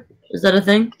sword. Is that a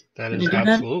thing? That is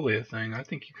absolutely a thing. I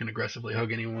think you can aggressively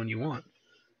hug anyone you want,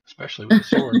 especially with a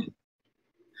sword.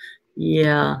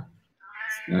 Yeah.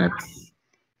 That's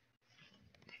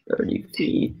 30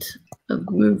 feet of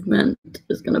movement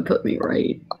is going to put me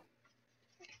right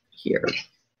here.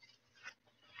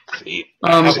 I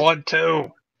have one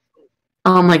too.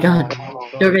 Oh my god.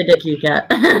 Okay, Dickie Cat.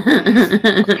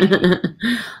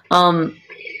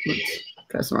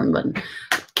 Press the wrong button.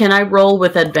 Can I roll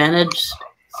with advantage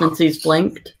since he's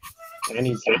flanked? And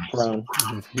he's prone.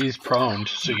 He's prone,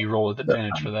 so you roll with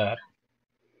advantage for that.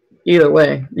 Either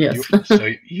way, yes.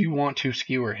 So you want to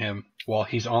skewer him while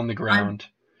he's on the ground.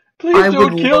 Please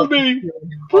don't kill me!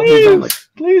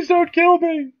 Please don't kill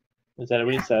me! Is that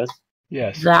what he says?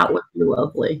 Yes. That would be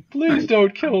lovely. Please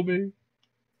don't kill me.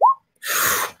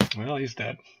 Well, he's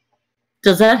dead.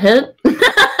 Does that hit?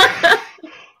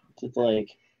 It's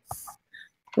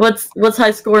What's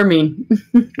high score mean?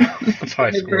 What's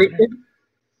high score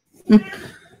mean?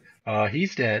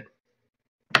 He's dead.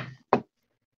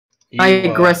 I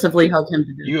aggressively hug him.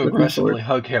 You aggressively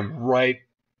hug him right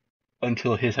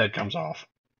until his head comes off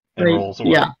and rolls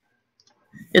away. Yeah.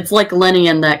 It's like Lenny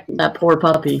and that poor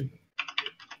puppy.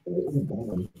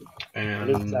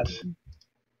 And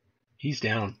he's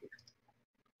down.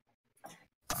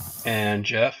 And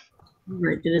Jeff,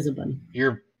 Right, it is a bunny.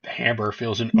 Your hammer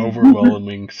feels an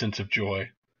overwhelming sense of joy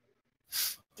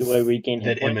Do I regain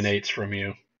hit that points? emanates from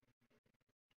you.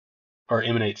 Or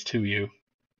emanates to you.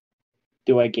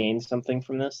 Do I gain something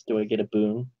from this? Do I get a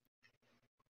boon?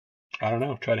 I don't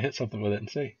know. Try to hit something with it and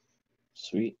see.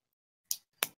 Sweet.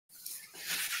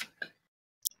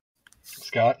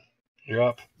 Scott, you're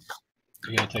up.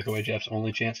 You're going to take away Jeff's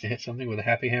only chance to hit something with a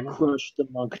happy hammer? Crush the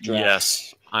monk draft.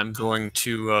 Yes, I'm going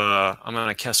to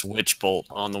cast Witch Bolt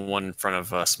on the one in front of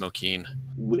Smokeen.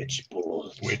 Witch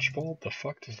bolt. Witch Bolt? The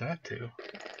fuck does that do?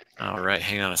 All right,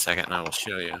 hang on a second, and I will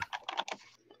show you.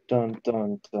 Dun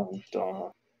dun dun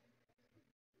dun.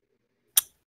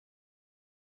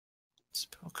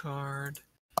 Spell card.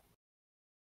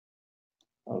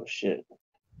 Oh shit.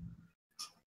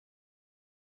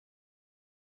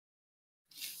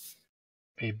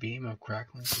 A beam of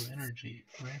crackling blue energy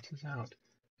glances out.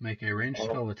 Make a ranged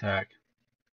spell attack.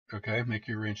 Okay, make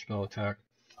your ranged spell attack.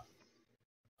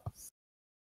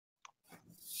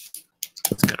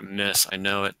 It's gonna miss. I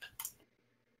know it.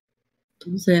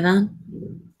 Don't say that.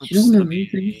 Oops, You don't know let me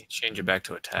anything. change it back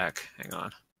to attack. Hang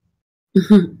on.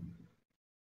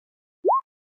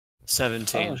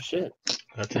 17. Oh shit.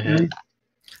 That's a hit.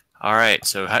 All right,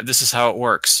 so this is how it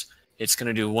works. It's going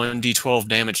to do 1d12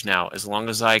 damage now. As long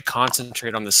as I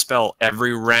concentrate on the spell,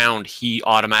 every round he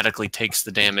automatically takes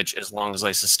the damage as long as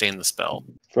I sustain the spell.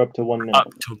 For up to 1 minute. Up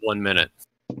to 1 minute.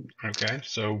 Okay,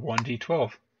 so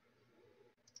 1d12.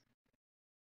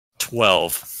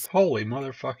 12. Holy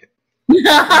motherfucker.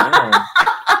 Yeah.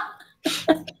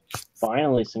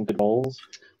 Finally, some good rolls.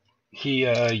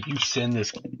 You send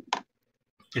this...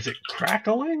 Is it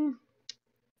crackling?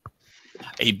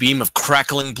 A beam of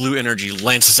crackling blue energy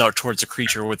lances out towards a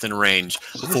creature within range,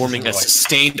 forming a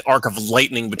sustained arc of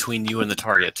lightning between you and the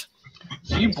target.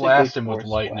 So you blast him with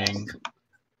lightning.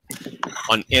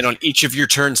 On each of your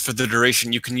turns for the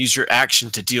duration, you can use your action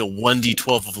to deal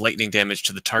 1d12 of lightning damage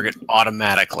to the target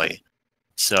automatically.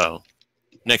 So,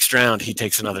 next round, he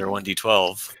takes another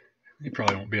 1d12. He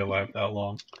probably won't be alive that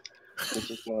long. It's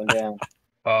just going down.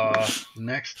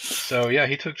 Next. So, yeah,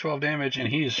 he took 12 damage, and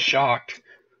he's shocked.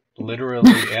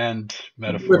 Literally and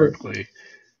metaphorically.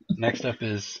 Next up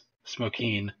is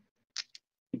Smokeen.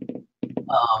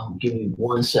 Give me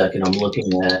 1 second. I'm looking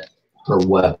at her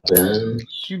weapons.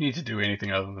 You need to do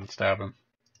anything other than stab him.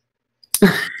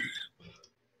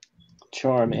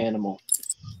 Charm animal.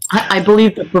 I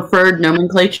believe the preferred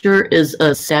nomenclature is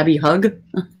a stabby hug.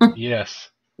 Yes.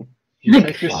 You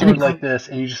take your sword like this,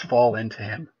 and you just fall into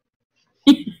him.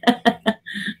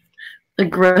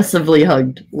 Aggressively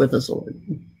hugged with a sword.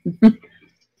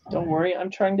 Don't worry, I'm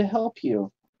trying to help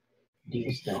you.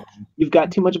 These down. You've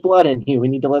got too much blood in you. We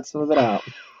need to let some of it out.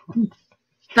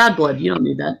 Bad blood, you don't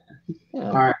need that. Yeah.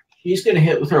 All right, she's gonna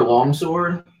hit with her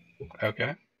longsword.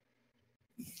 Okay.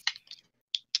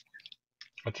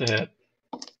 That's a hit.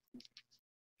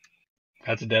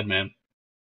 That's a dead man.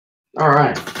 All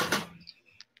right.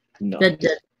 No. Dead.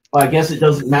 Well, I guess it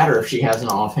doesn't matter if she has an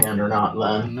offhand or not.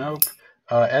 Then Nope.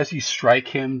 As you strike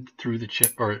him through the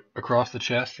or across the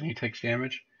chest, and he takes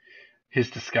damage, his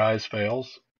disguise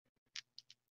fails.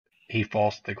 He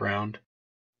falls to the ground.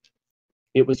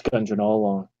 It was Gundren all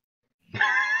along.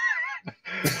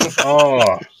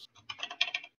 Oh,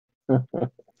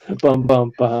 Bum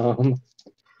bum bum.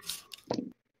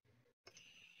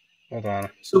 hold on.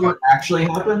 so what actually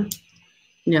happened?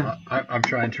 Yeah. I'm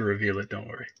trying to reveal it. Don't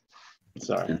worry.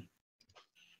 Sorry.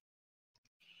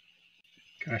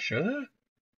 Can I show that?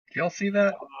 Do y'all see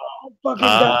that? Oh, fucking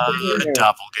doppelganger.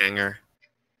 Doppelganger.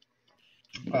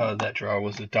 That draw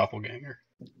was a doppelganger,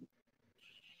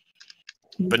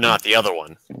 But not the other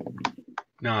one.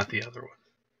 not the other one.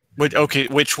 Wait, okay,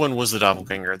 which one was the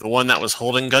doppelganger? The one that was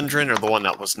holding Gundren or the one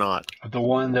that was not? The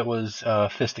one that was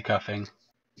fisticuffing.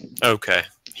 Okay.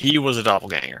 He was a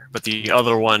doppelganger, but the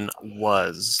other one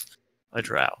was a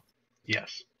drow.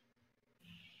 Yes.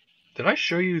 Did I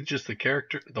show you just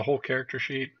the whole character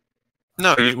sheet?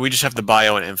 No, we just have the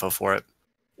bio and info for it.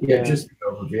 Yeah, just an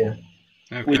overview.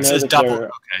 Okay. We It know says that doppel. there-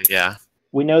 Okay, yeah.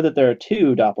 We know that there are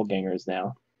 2 doppelgangers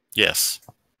now, Yes.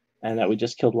 and that we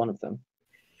just killed one of them.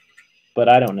 But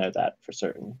I don't know that for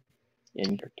certain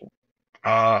in character.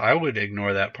 I would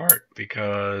ignore that part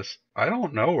because I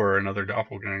don't know where another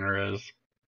doppelganger is.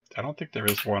 I don't think there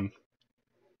is one.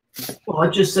 Well,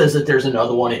 it just says that there's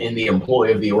another one in the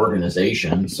employ of the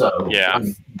organization. So Yeah. I mean,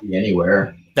 it could be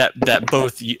anywhere. That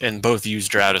both use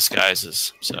drow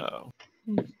disguises. So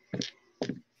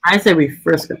I say we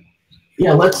frisk him.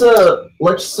 Yeah, let's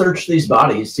search these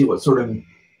bodies, see what sort of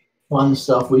fun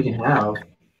stuff we can have.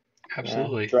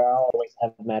 Absolutely. Yeah, Drow always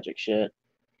have magic shit.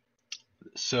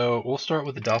 So we'll start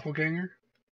with the doppelganger.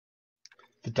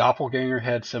 The doppelganger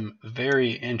had some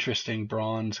very interesting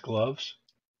bronze gloves.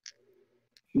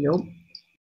 Yep.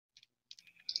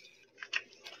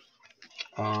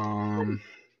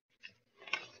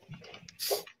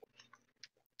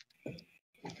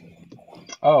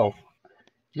 Oh,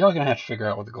 y'all gonna have to figure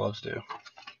out what the gloves do.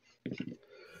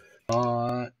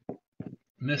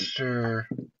 Mr.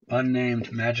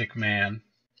 Unnamed Magic Man.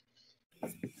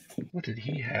 What did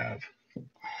he have?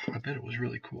 I bet it was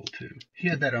really cool too. He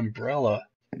had that umbrella.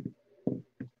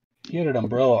 He had an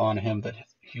umbrella on him that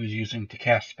he was using to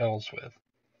cast spells with.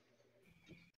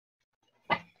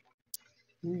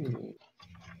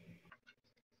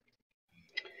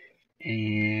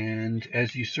 And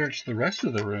as you search the rest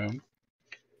of the room...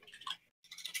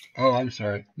 Oh, I'm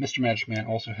sorry. Mr. Magic Man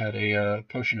also had a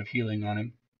potion of healing on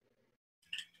him.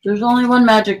 There's only one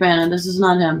Magic Man, and this is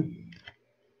not him.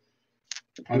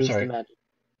 I'm sorry.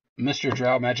 Mr.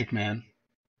 Drow Magic Man.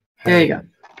 There you go.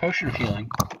 Potion of healing.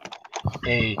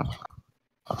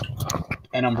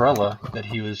 An umbrella that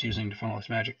he was using to funnel his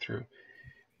magic through.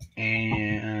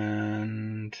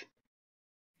 And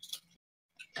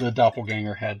the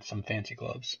doppelganger had some fancy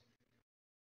gloves.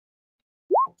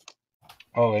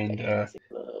 Oh, and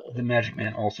the Magic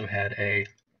Man also had a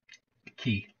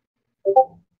key.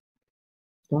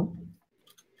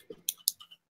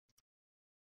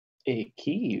 A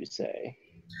key, you say?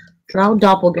 Drow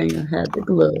doppelganger had the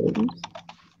gloves.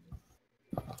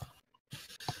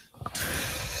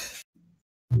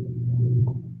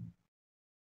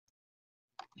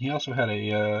 He also had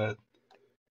a...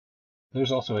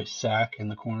 there's also a sack in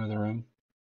the corner of the room.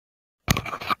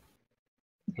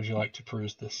 Would you like to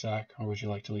peruse this sack, or would you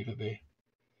like to leave it be?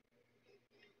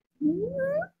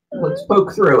 Let's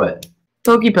poke through it.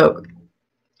 Pokey poke.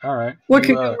 All right. What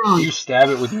could go wrong? You stab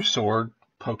it with your sword,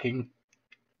 poking.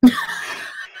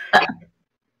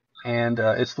 And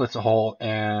it splits a hole,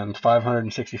 and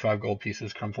 565 gold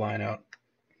pieces come flying out.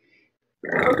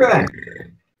 Okay.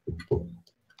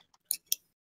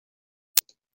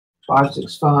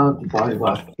 565 divided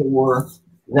by 4.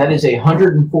 That is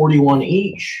 141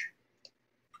 each.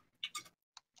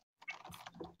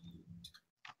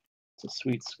 It's a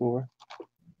sweet score.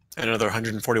 Another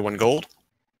 141 gold?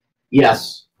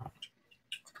 Yes.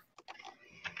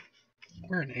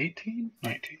 We're in 18?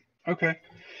 19. Okay.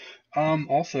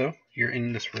 Also, you're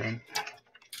in this room.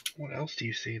 What else do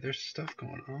you see? There's stuff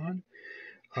going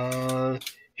on.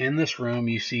 In this room,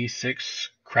 you see 6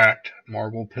 cracked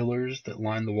marble pillars that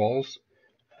line the walls.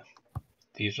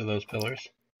 These are those pillars.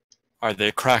 Are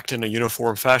they cracked in a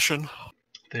uniform fashion?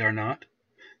 They are not.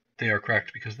 They are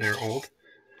cracked because they are old.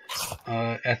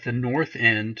 At the north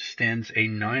end stands a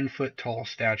 9-foot-tall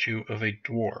statue of a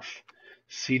dwarf,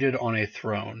 seated on a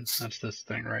throne. That's this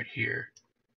thing right here.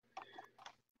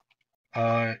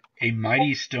 A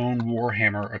mighty stone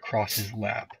warhammer across his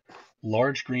lap.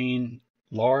 Large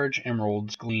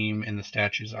emeralds gleam in the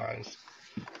statue's eyes.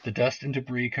 The dust and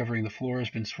debris covering the floor has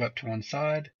been swept to one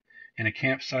side, and a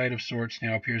campsite of sorts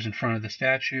now appears in front of the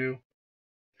statue.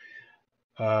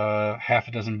 Half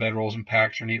a dozen bedrolls and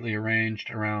packs are neatly arranged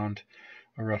around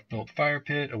a rough-built fire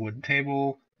pit, a wooden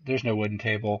table. There's no wooden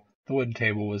table. The wooden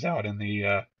table was out in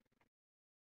the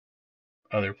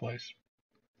other place.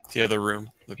 The other room?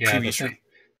 The previous room?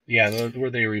 Yeah, where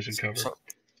they were using cover.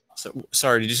 So,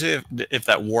 sorry, did you say if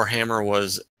that warhammer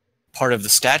was part of the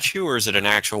statue, or is it an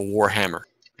actual warhammer?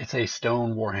 It's a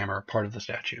stone warhammer, part of the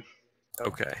statue.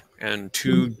 Okay, and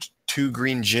two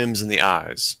green gems in the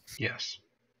eyes. Yes.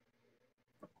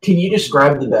 Can you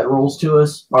describe the bedrolls to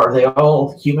us? Are they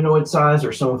all humanoid size,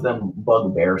 or some of them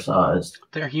bugbear sized?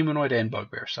 They're humanoid and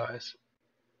bugbear size.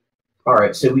 All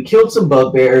right, so we killed some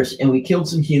bugbears and we killed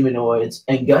some humanoids,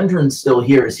 and Gundren's still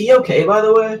here. Is he okay, by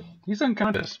the way? He's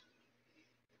unconscious.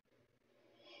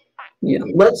 Yeah.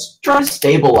 Let's try to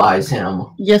stabilize him.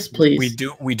 Yes, please.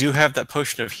 We do have that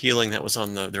potion of healing that was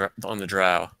on the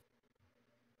drow.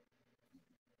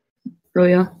 Oh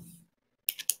yeah.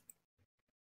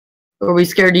 Are we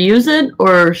scared to use it,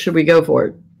 or should we go for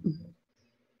it?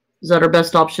 Is that our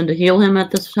best option to heal him at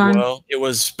this time? Well, it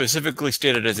was specifically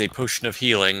stated as a potion of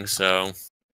healing, so...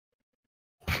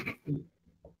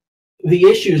 The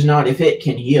issue is not if it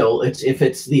can heal, it's if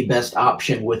it's the best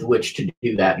option with which to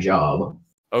do that job.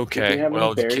 Okay, Do we have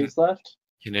well, any berries left?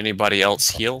 Can anybody else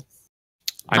heal?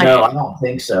 No, I don't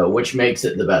think so, which makes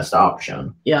it the best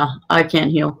option. Yeah, I can't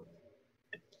heal.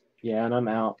 Yeah, and I'm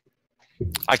out.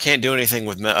 I can't do anything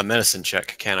with a medicine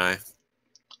check, can I?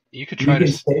 You could try to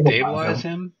stabilize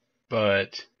him,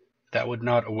 but that would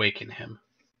not awaken him.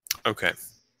 Okay.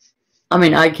 I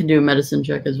mean, I can do a medicine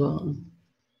check as well.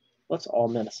 Let's all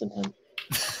medicine him.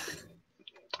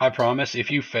 I promise, if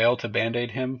you fail to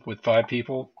band-aid him with 5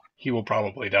 people, he will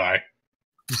probably die.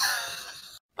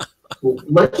 Well,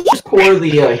 let's just pour the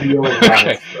healing on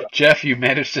Okay, it. Jeff, you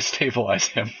managed to stabilize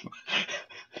him.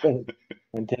 I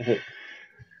did it.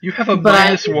 You have a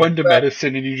But -1 to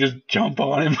medicine, and you just jump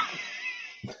on him.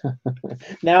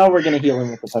 Now we're gonna heal him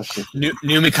with the potion.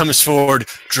 Numi comes forward.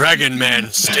 Dragon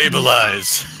Man,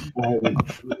 stabilize.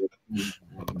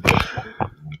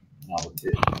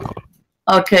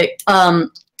 Okay,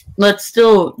 let's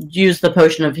still use the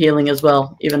potion of healing as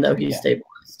well, even though he's stabilized.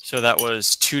 So that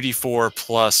was 2d4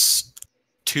 plus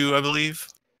 2, I believe.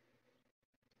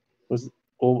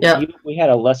 We had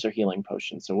a lesser healing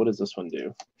potion. So what does this one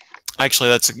do? Actually,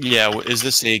 that's is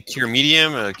this a cure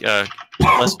medium? A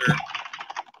lesser?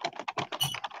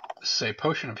 This is a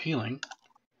potion of healing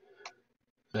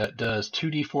that does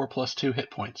 2d4 plus 2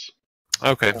 hit points.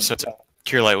 Okay, so it's a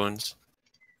cure light wounds.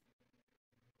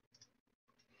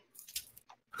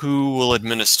 Who will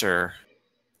administer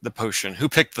the potion? Who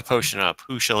picked the potion up?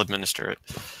 Who shall administer it?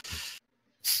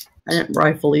 I didn't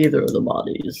rifle either of the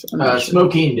bodies.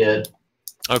 Smokeen did.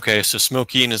 Okay, so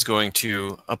Smokeen is going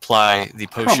to apply the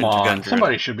potion Come on, to Gundren.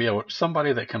 somebody should be able.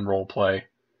 Somebody that can role play.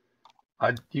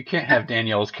 You can't have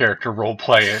Danielle's character role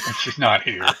play it, and she's not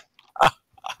here.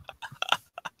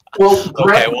 Well,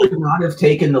 Greg would not have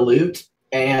taken the loot,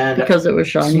 and because it was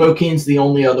shiny. Smokeen's the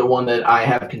only other one that I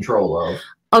have control of.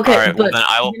 Okay, right, but then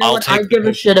I'll take. I give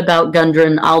a shit about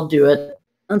Gundren. I'll do it.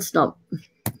 Let's not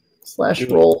 /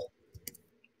 roll.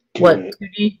 What?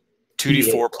 2D?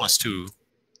 2d4 plus 2.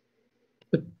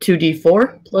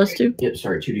 2d4 plus 2? Yep,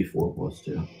 sorry, 2d4 plus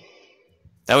 2.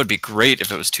 That would be great if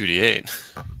it was 2d8.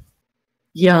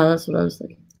 Yeah, that's what I was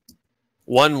thinking.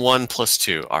 1 plus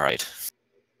 2. All right.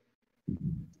 Of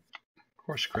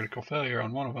course, critical failure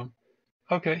on one of them.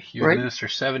 Okay, you administer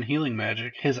 7 healing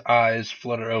magic. His eyes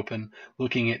flutter open,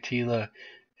 looking at Tila, and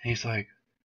he's like,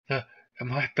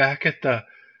 "Am I back at the?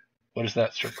 What is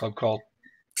that strip club called?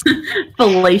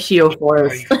 Fellatio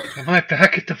Forest. Am I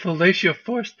back at the Fellatio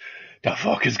Forest? The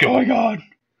fuck is going on?"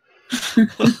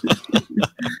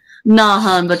 Nah,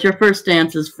 hun, but your first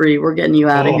dance is free. We're getting you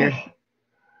out of here.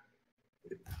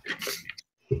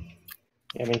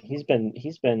 I mean,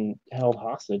 he's been held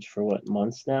hostage for what,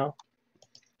 months now?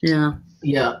 Yeah.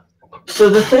 Yeah. So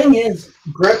the thing is,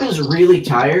 Grep is really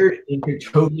tired and could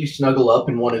totally snuggle up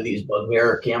in one of these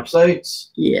bugbear campsites.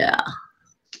 Yeah.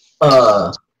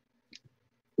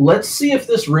 Let's see if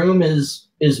this room is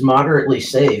moderately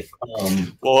safe.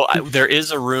 Well, there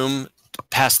is a room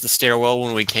past the stairwell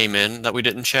when we came in that we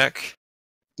didn't check.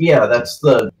 Yeah, that's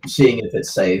the seeing if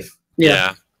it's safe.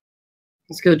 Yeah.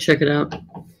 Let's go check it out.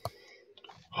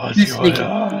 What's going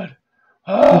on?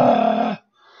 Ah!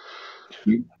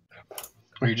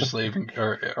 Are you just leaving?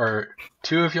 Or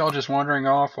two of y'all just wandering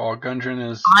off while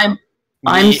Gundren is...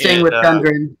 I'm staying with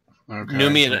Gundren. Okay.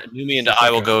 Numi and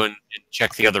I will go and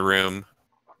check the other room.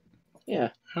 Yeah.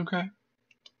 Okay.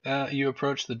 You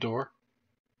approach the door.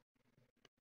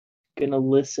 Gonna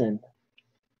listen.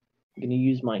 I'm gonna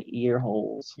use my ear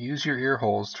holes. Use your ear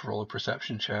holes to roll a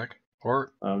perception check.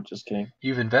 Or... Oh, just kidding.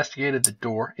 You've investigated the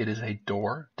door. It is a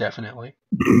door, definitely.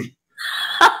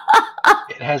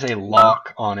 It has a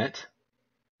lock on it.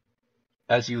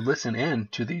 As you listen in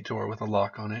to the door with a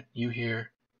lock on it, you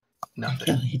hear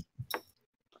nothing.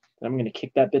 I'm gonna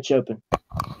kick that bitch open.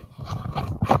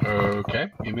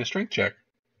 Okay, give me a strength check.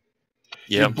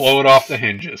 Yeah. You blow it off the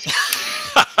hinges.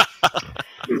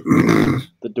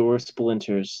 The door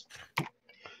splinters.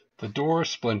 The door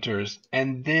splinters,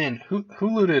 and then who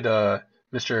looted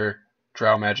Mr.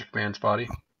 Drow Magic Man's body?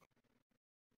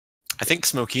 I think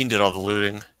Smokeen did all the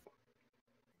looting.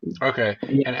 Okay,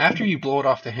 and after you blow it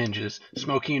off the hinges,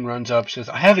 Smokeen runs up and says,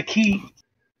 "I have a key."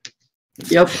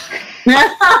 Yep.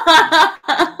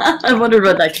 I wondered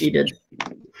what that key did.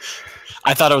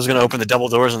 I thought I was going to open the double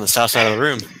doors on the south side of the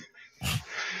room.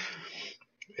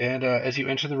 And as you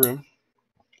enter the room,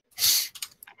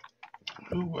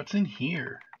 ooh, what's in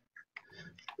here?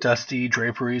 Dusty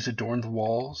draperies adorn the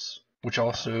walls, which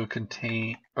also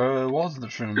contain walls of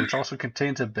this room, which also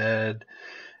contains a bed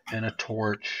and a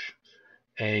torch.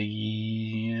 That's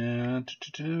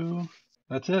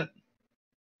it.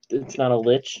 It's not a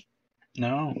lich.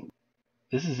 No,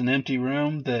 this is an empty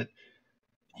room that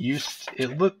you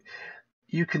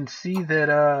can see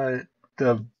that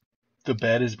the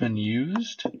bed has been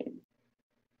used,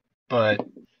 but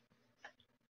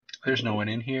there's no one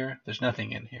in here. There's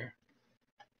nothing in here.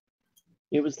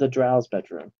 It was the Drow's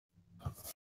bedroom.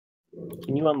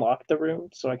 Can you unlock the room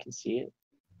so I can see it?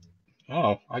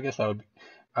 Oh, I guess that would be...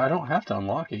 I don't have to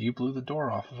unlock it. You blew the door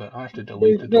off of it. I have to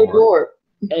delete the There's no door.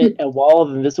 A wall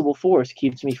of invisible force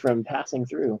keeps me from passing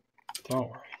through. Don't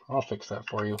worry. I'll fix that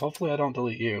for you. Hopefully I don't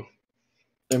delete you.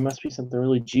 There must be something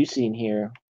really juicy in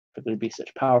here for there to be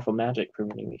such powerful magic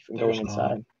preventing me from going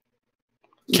inside.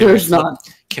 There's not.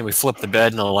 Can we flip the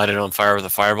bed and I'll light it on fire with a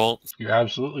firebolt? You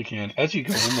absolutely can. As you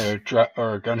go in there,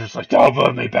 Gundra's like, "Don't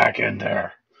put me back in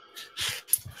there."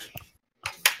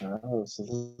 Oh, so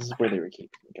this is where they were keeping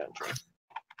the gun.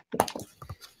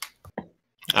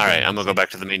 All right, I'm gonna go back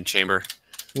to the main chamber.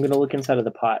 I'm gonna look inside of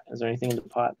the pot. Is there anything in the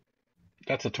pot?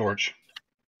 That's a torch.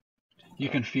 You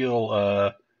can feel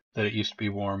that it used to be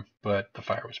warm, but the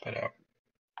fire was put out.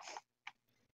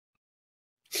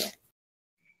 Okay.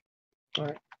 All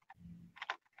right.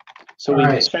 So we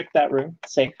inspect that room.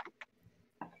 Safe.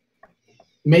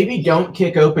 Maybe don't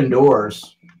kick open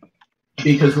doors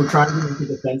because we're trying to make a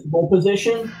defensible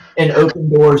position, and open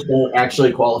doors don't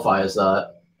actually qualify as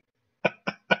that.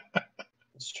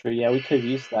 It's true. Yeah, we could have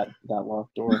used that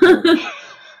locked door.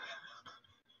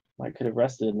 I could have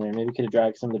rested in there. Maybe we could have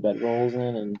dragged some of the bedrolls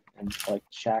in and like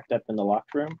shacked up in the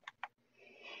locked room.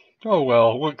 Oh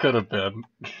well, what could have been?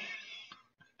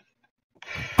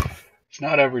 It's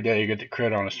not every day you get to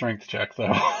crit on a strength check,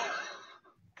 though.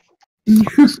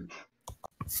 It's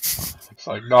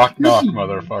like knock, knock,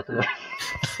 motherfucker.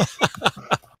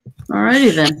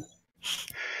 Alrighty then.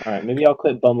 All right, maybe I'll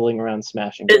quit bumbling around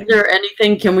smashing. Is there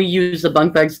anything? Can we use the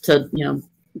bunk beds to,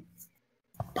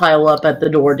 pile up at the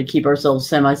door to keep ourselves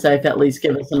semi-safe? At least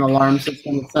give us an alarm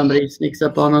system if somebody sneaks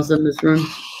up on us in this room.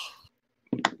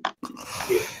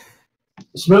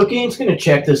 Smoking's going to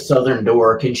check this southern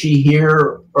door. Can she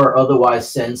hear or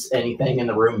otherwise sense anything in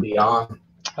the room beyond?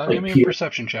 Give me a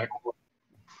perception check.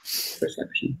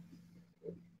 Perception.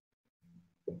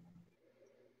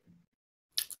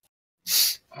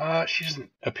 She doesn't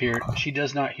appear. She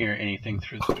does not hear anything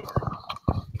through the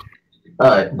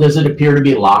door. Does it appear to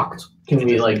be locked? Can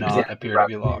we not appear to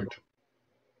be locked?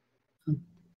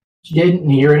 She didn't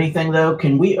hear anything though.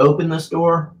 Can we open this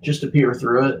door? Just to peer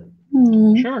through it?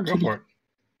 Sure, go for it.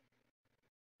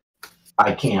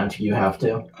 I can't. You have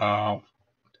to. Oh.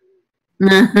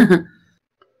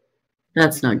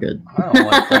 That's not good. I don't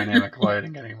like dynamic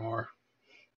lighting anymore.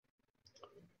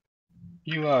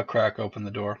 You crack open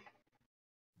the door.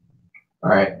 All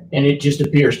right, and it just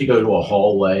appears to go to a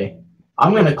hallway.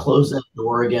 I'm going to close that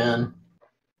door again.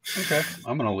 Okay,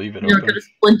 I'm going to leave it You're open. going to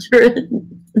splinter it?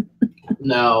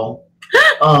 No.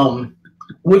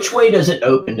 Which way does it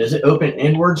open? Does it open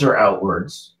inwards or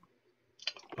outwards?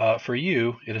 For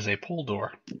you, it is a pull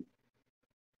door.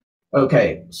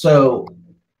 Okay, so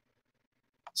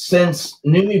since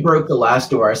Numi broke the last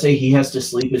door, I say he has to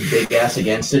sleep his big ass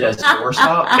against it as a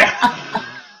doorstop. Yeah.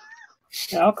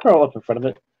 Yeah, I'll curl up in front of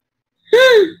it.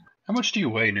 How much do you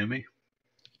weigh, Numi?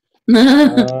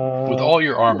 With With all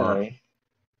your armor.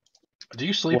 Do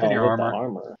you sleep in your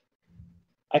armor?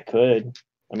 I could.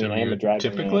 I mean, I am a dragon.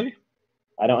 Typically? Man.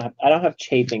 I don't have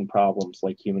chafing problems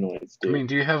like humanoids do. I mean,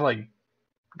 do you have like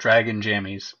dragon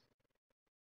jammies?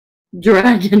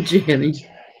 Dragon jammy.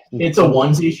 It's a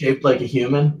onesie shaped like a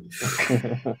human.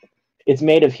 It's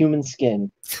made of human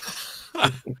skin.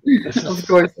 Of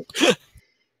course.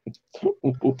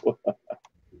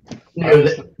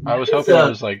 I was hoping it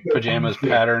was like pajamas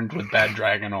patterned with bad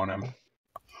dragon on them.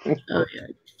 Oh yeah.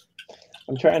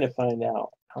 I'm trying to find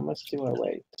out how much do I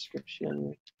weigh.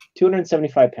 Description: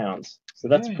 275 pounds. So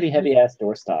that's a pretty heavy ass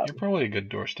doorstop. You're probably a good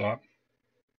doorstop.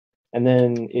 And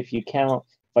then if you count,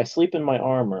 if I sleep in my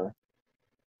armor,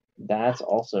 that's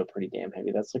also pretty damn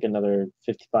heavy. That's like another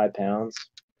 55 pounds.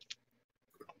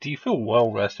 Do you feel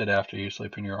well rested after you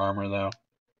sleep in your armor, though?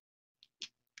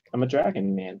 I'm a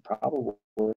dragon man, probably.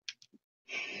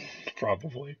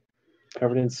 Probably.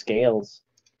 Covered in scales.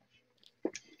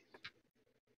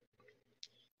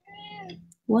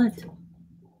 What?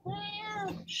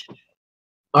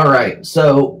 All right,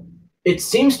 so it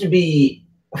seems to be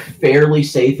fairly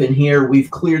safe in here.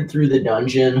 We've cleared through the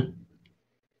dungeon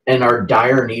and are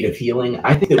dire need of healing.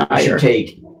 I think that we should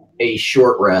take a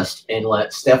short rest and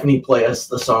let Stephanie play us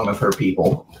the song of her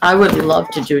people. I would love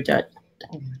to do that.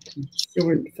 You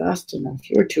weren't fast enough.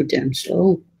 You were too damn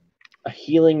slow. A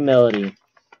healing melody,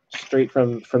 straight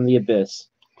from the abyss.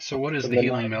 So, what is the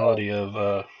healing melody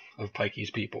of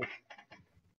Pikey's people?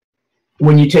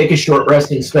 When you take a short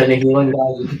rest and spend a healing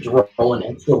die, you can roll an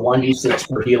extra 1d6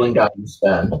 per healing die you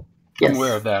spend. Yes. I'm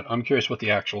aware of that. I'm curious what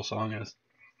the actual song is.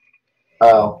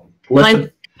 Oh.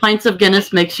 Pints of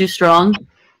Guinness makes you strong.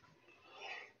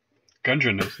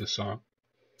 Gundren knows this song.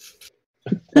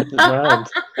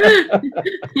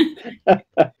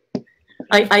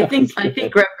 I think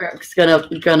Greg's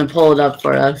gonna pull it up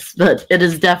for us, but it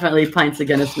is definitely Pints of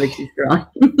Guinness makes you strong.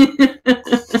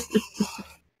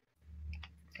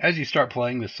 As you start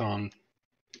playing this song,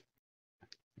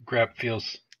 Grep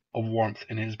feels a warmth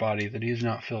in his body that he has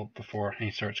not felt before, and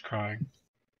he starts crying.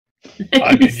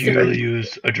 I could really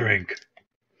use a drink.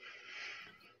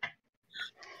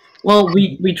 Well,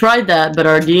 we tried that, but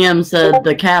our DM said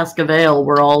the cask of ale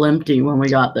were all empty when we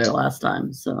got there last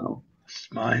time. So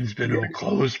Mine's been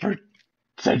closed for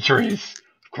centuries.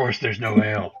 Of course, there's no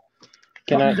ale.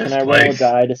 Can I roll a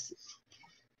die to?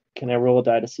 Can I roll a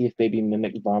die to see if Baby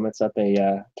Mimic vomits up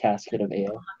a casket of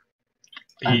ale?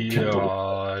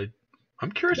 Yeah,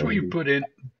 I'm curious what you put in.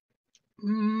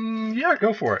 Yeah,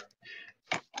 go for it.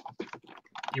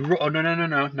 You roll. Oh no,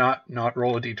 not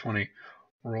roll a d20.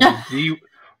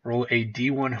 Roll a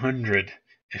d100.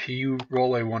 If you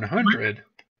roll a 100,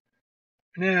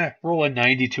 roll a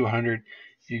 90 to 100.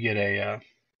 You get a.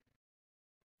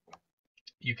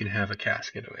 You can have a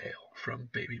casket of ale from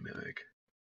Baby Mimic.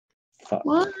 Fuck.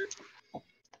 what?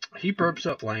 He burps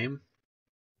up lame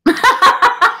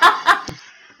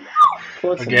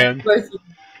Close again.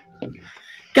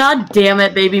 God damn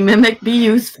it, Baby Mimic, be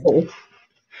useful.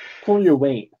 Pull your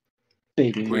weight,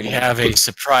 Baby We Mimic. have a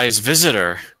surprise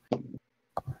visitor.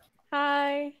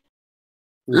 Hi.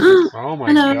 Oh my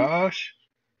Hello. gosh.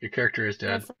 Your character is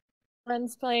dead. My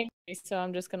friend's playing, so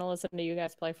I'm just gonna listen to you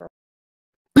guys play for.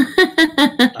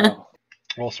 Oh.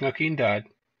 Well, Smoking died.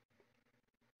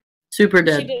 Super She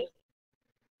dead. did.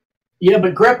 Yeah,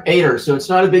 but Grep ate her, so it's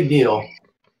not a big deal.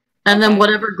 And then Okay.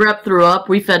 whatever Grep threw up,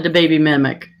 we fed to Baby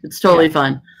Mimic. It's totally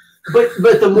fine.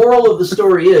 But the moral of the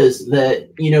story is that,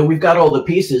 we've got all the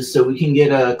pieces, so we can get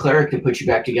a cleric to put you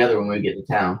back together when we get to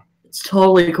town. It's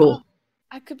totally cool.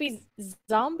 I could be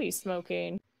zombie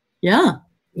smoking. Yeah.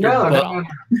 No, Your no,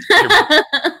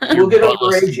 butt- we'll get butt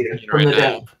over is age you from right the now.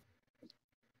 dead.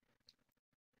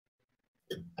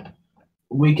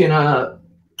 We can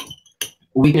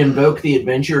invoke the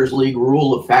Adventurers League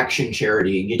rule of faction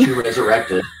charity and get you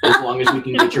resurrected as long as we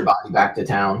can get your body back to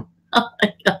town.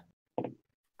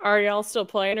 Are y'all still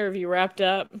playing, or have you wrapped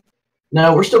up?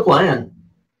 No, we're still playing.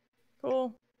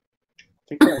 Cool. I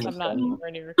think we're I'm almost not done.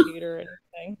 anywhere near a computer or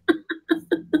anything.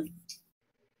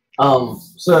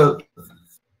 So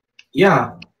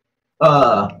yeah.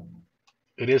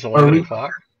 It is Are 11 we-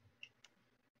 o'clock.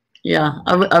 Yeah,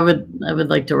 I would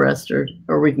like to rest,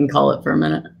 or we can call it for a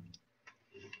minute.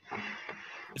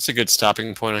 It's a good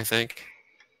stopping point, I think.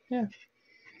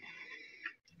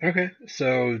 Okay,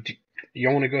 so do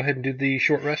y'all want to go ahead and do the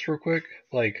short rest real quick?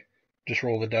 Like, just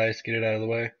roll the dice, get it out of the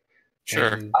way? Sure.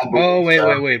 And- I believe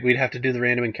oh, so. wait. We'd have to do the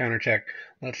random encounter check.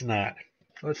 Let's not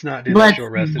do that Let's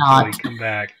short rest until not. we come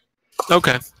back.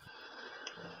 Okay.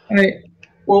 All right.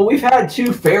 Well, we've had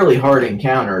two fairly hard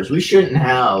encounters. We shouldn't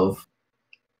have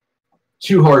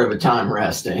too hard of a time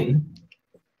resting.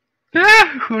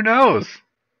 Who knows?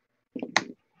 I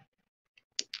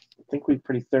think we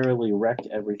pretty thoroughly wrecked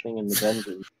everything in the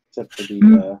dungeon except for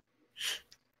the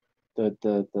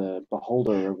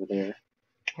beholder over there.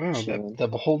 Wow, So- the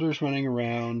beholder's running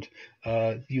around.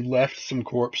 You left some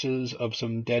corpses of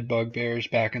some dead bugbears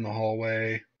back in the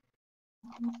hallway.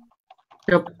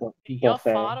 Yep. Y'all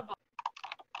Buffet. fought about.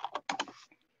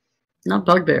 Not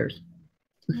bugbears.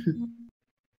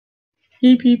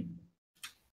 Beep beep.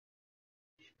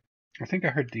 I think I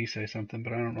heard Dee say something,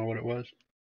 but I don't know what it was.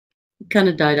 Kind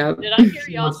of died out. Did I hear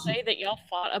y'all say that y'all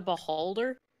fought a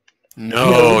beholder?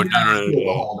 No.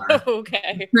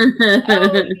 Okay. Oh,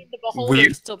 the beholder's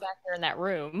We- still back there in that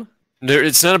room.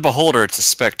 It's not a beholder, it's a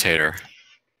spectator,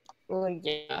 Well,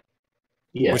 yeah.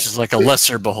 Yes. which is like a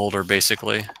lesser beholder,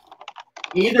 basically.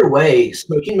 Either way,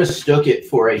 Smokey mistook it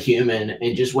for a human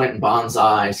and just went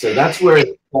bonsai. So that's why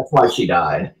she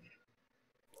died.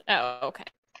 Oh, okay.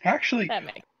 Actually, That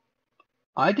makes.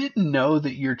 I didn't know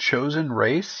that your chosen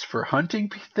race for hunting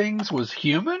things was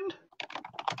human.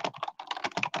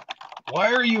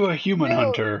 Why are you a human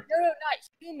hunter? No, not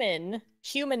human.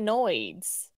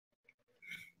 Humanoids.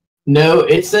 No,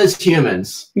 it says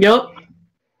humans. Yep.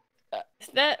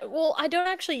 I don't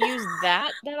actually use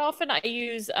that often. I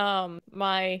use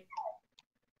I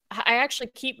actually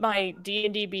keep my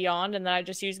D&D Beyond, and then I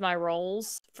just use my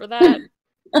rolls for that.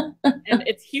 And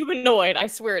it's humanoid. I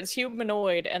swear it's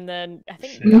humanoid. And then I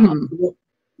think Mhm.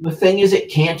 The thing is, it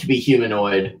can't be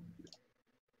humanoid.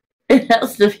 It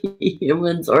has to be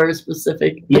humans or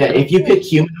specific. Yeah, if you pick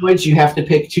humanoids, you have to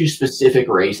pick two specific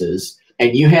races.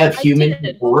 And you have I human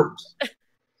did. orcs,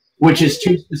 which is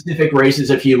two specific races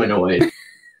of humanoid.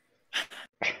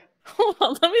 hold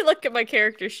on, let me look at my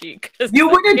character sheet. 'Cause You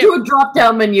I went into a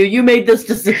drop-down menu. You made this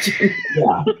decision.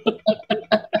 Yeah.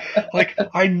 Like,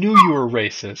 I knew you were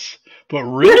racist, but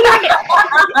really?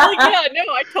 yeah, no,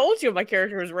 I told you my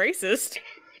character was racist.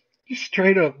 You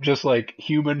straight up just like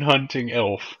human hunting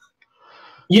elf.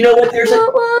 You know what?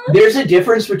 There's a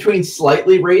difference between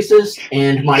slightly racist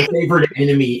and my favorite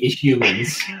enemy is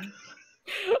humans.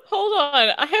 Hold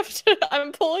on,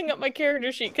 I'm pulling up my character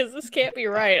sheet because this can't be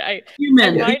right.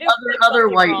 Human, might have said other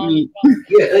something white wrong. meat.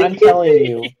 Yeah, I'm telling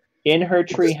you, in her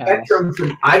treehouse. Spectrum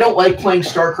from I don't like playing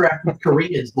StarCraft with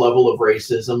Koreans level of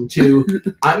racism to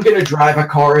I'm going to drive a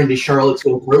car into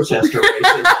Charlottesville protester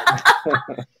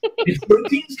racism. It's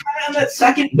Routine's kind of on that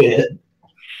second bit.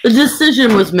 The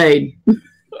decision was made.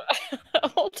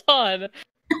 Hold on.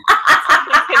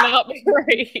 Something cannot be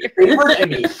right here. Favorite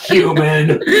enemy, human.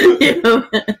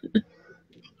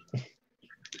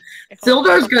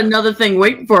 Sildar's got another thing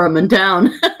waiting for him in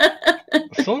town.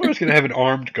 Sildar's gonna have an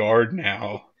armed guard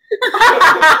now.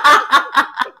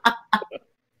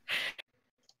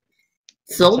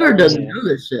 Sildar doesn't know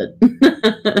this shit.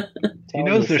 He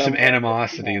knows there's some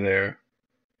animosity there.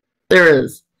 There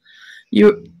is.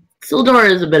 Sildar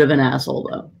is a bit of an asshole,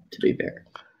 though, to be fair.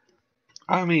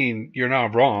 I mean, you're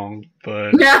not wrong,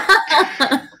 but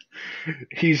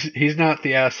he's not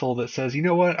the asshole that says, you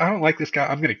know what, I don't like this guy,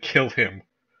 I'm gonna kill him.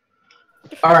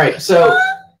 Alright, so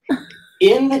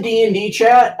in the D&D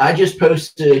chat, I just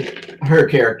posted her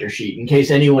character sheet in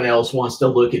case anyone else wants to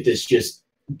look at this just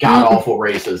god-awful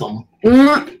racism.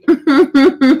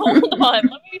 Hold on,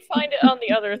 let me find it on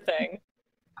the other thing.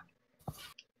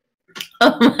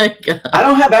 Oh my god. I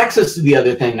don't have access to the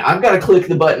other thing. I've got to click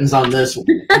the buttons on this one.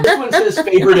 This one says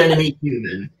favorite enemy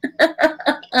human.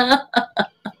 I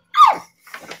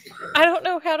don't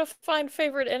know how to find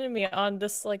favorite enemy on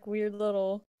this like weird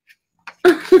little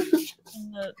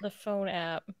the phone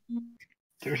app.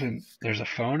 There's a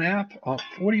phone app? Oh,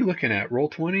 what are you looking at?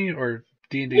 Roll20 or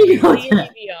D&D D&D Beyond?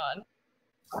 Beyond.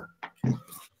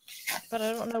 But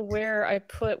I don't know where I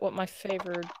put what my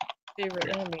favorite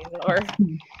enemies are.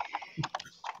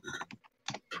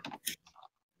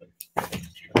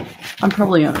 I'm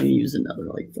probably going to use another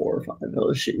like 4 or 5 of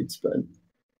those sheets, but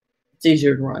it's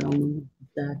easier to write on the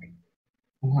deck.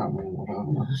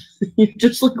 You're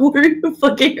just like, where are you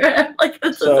fucking at? Like,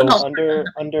 this So isn't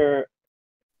under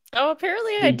Oh,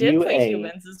 apparently I did put UA.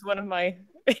 humans as one of my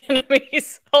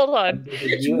enemies. Hold on.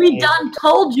 We done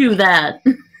told you that.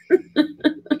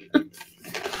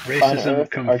 Racism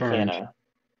confirmed. Arcana.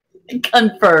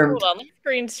 Confirmed. Hold on, let me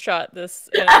screenshot this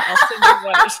and I'll send you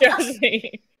what it shows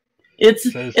me.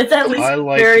 It's Says, at least I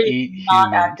like to very eat not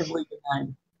humans. actively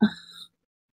denied.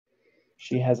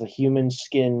 She has a human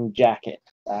skin jacket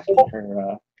back in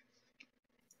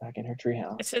her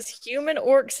treehouse. It says human,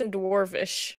 orcs, and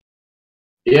dwarvish.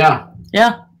 Yeah.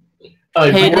 Yeah.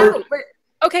 Dwarf- No, but,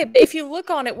 okay, but if you look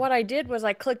on it, what I did was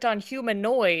I clicked on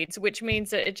humanoids, which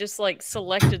means that it just like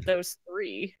selected those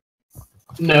 3.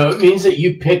 No, it means that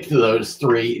you picked those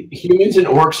 3. Humans and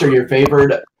orcs are your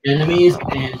favorite enemies,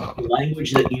 and the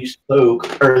language that you spoke,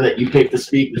 or that you picked to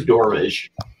speak, was Dwarvish.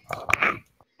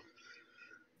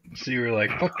 So you were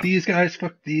like, fuck these guys,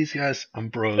 I'm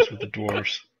bros with the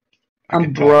dwarves. I I'm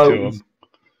can talk to bros. them.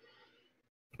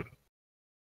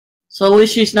 So at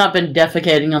least she's not been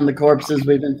defecating on the corpses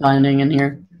we've been finding in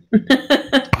here.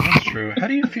 That's true. How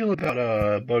do you feel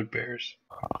about bugbears?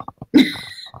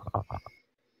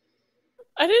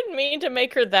 I didn't mean to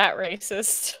make her that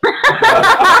racist.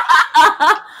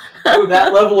 Oh,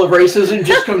 that level of racism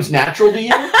just comes natural to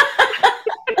you?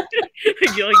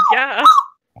 You're like, yeah.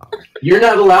 You're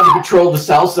not allowed to patrol the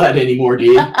south side anymore,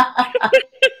 dude.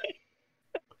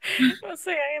 Let's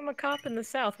say I am a cop in the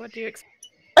South. What do you expect?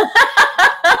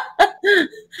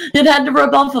 It had to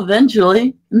rub off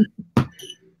eventually.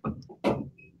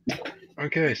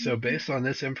 Okay, so based on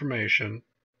this information,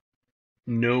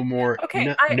 no more,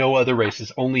 Okay, no other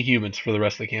races, only humans for the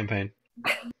rest of the campaign.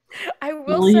 I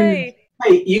will say,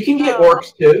 Hey, you can get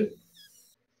orcs too.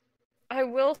 I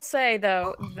will say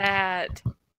though that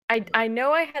I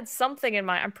know I had something in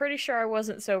mind. I'm pretty sure I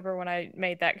wasn't sober when I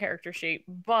made that character sheet,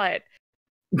 but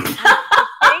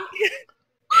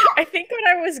I think what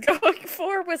I was going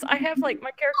for was I have like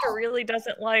my character really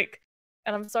doesn't like,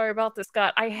 and I'm sorry about this,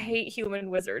 Scott. I hate human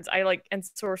wizards. And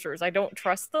sorcerers. I don't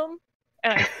trust them,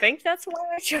 and I think that's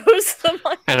why I chose them.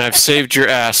 And I've saved your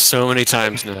ass so many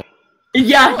times now.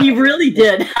 Yeah, he really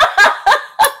did.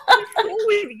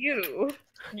 With you,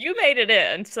 you made it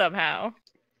in somehow.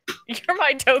 You're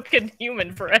my token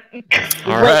human friend.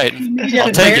 All right,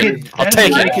 I'll take it. I'll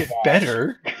take Make it. it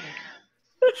better.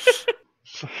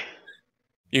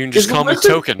 You can just call me What's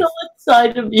Token. still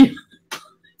inside of you?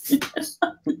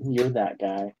 You're that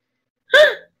guy.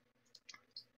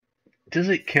 Does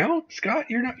it count, Scott?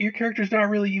 Your character's not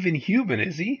really even human,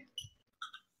 is he?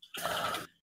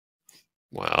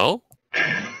 Well,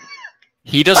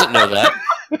 he doesn't know that.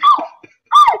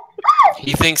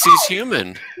 He thinks he's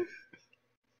human.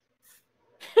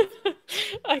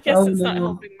 I guess Oh, it's not no.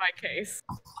 helping my case.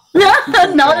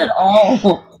 Not at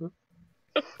all.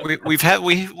 We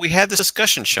had this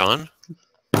discussion, Sean.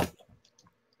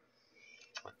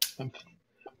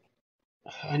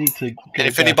 I need to. And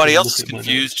if anybody else is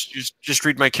confused, just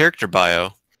read my character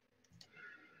bio.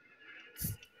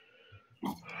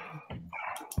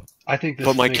 I think this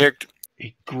But my character.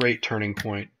 a great turning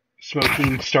point.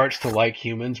 Smoking starts to like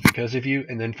humans because of you,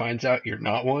 and then finds out you're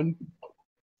not one.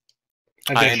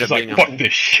 And I then end she's up like, being "Fuck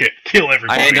this shit, kill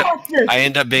everybody." I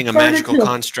end up being a Turn magical into a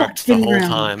construct the fucking whole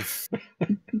round.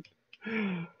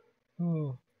 time.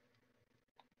 Oh.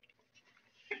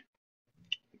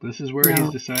 This is where he's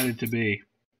decided to be.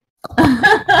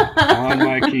 On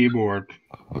my keyboard.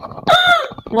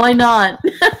 Why not?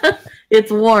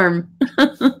 It's warm.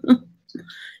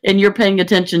 And you're paying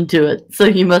attention to it, so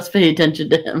you must pay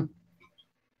attention to him.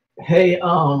 Hey,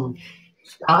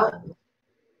 Scott,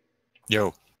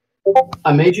 Yo.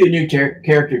 I made you a new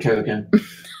character token.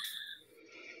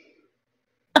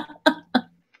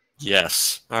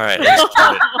 Yes. All right. Let's do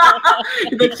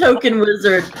it. The token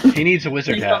wizard. He needs a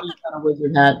wizard He's hat. always got a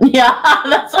wizard hat. Yeah,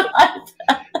 that's what I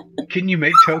said. Can you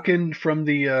make token from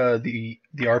the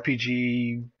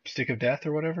RPG Stick of Death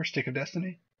or whatever? Stick of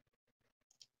Destiny?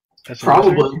 That's a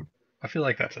wizard? Probably. I feel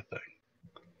like that's a thing.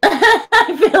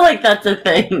 I feel like that's a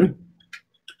thing.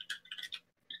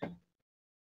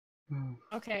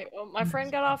 Okay, well, my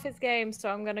friend got off his game, so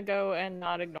I'm gonna go and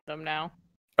not ignore them now.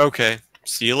 Okay.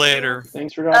 See you later.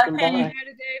 Thanks for dropping Okay.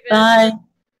 by. Bye.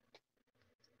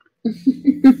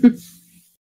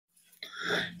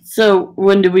 So,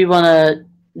 when do we want to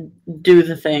do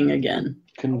the thing again?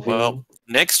 Well,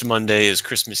 next Monday is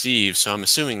Christmas Eve, so I'm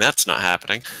assuming that's not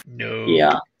happening. No.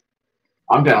 Yeah.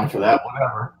 I'm down for that,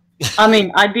 whatever. I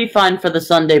mean, I'd be fine for the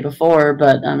Sunday before,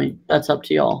 but I mean, that's up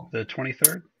to y'all. The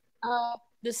 23rd?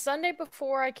 The Sunday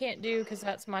before I can't do because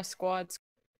that's my squad.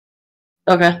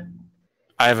 Okay.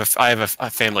 I have a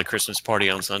family Christmas party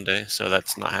on Sunday, so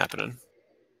that's not happening.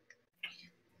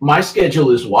 My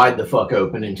schedule is wide the fuck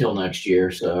open until next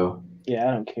year, so Yeah,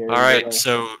 I don't care. All right,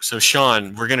 so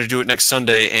Sean, we're gonna do it next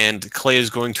Sunday, and Clay is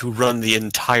going to run the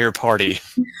entire party.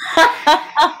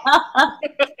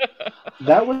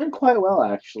 That went quite well,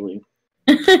 actually.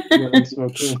 When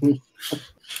smoking.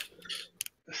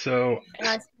 So, And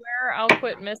I swear I'll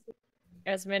quit missing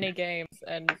as many games,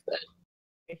 and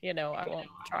I won't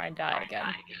try and die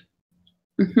again.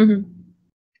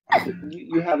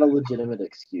 You have a legitimate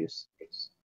excuse.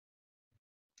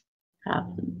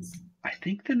 Happens. I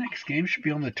think the next game should be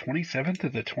on the 27th or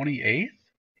the 28th?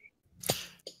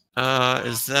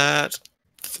 Is that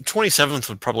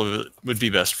 27th would be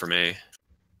best for me.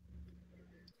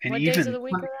 And What even, days of the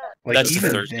week are that? like, That's a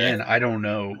even Thursday. then, I don't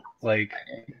know. Like,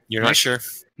 You're not sure?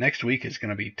 next week is going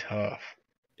to be tough.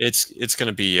 It's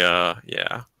gonna be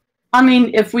yeah. I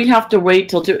mean, if we have to wait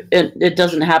till it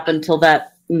doesn't happen till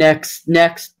that next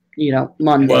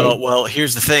Monday. Well,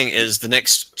 here's the thing: is the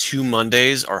next 2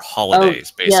 Mondays are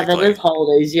holidays, basically. Yeah, that is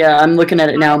holidays. Yeah, I'm looking at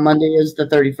it now. Monday is the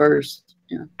 31st.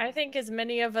 Yeah. I think as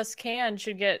many of us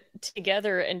should get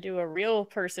together and do a real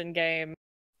person game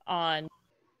on.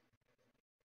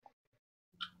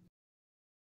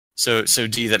 So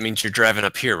D, that means you're driving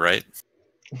up here, right?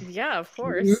 Yeah, of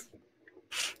course.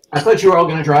 I thought you were all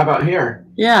going to drive out here.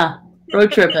 Yeah,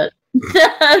 road trip it.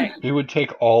 It would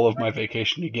take all of my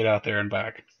vacation to get out there and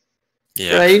back.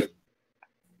 Yeah. Right?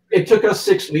 It took us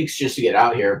 6 weeks just to get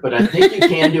out here, but I think you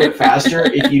can do it faster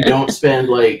if you don't spend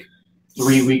like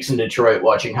 3 weeks in Detroit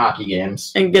watching hockey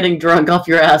games. And getting drunk off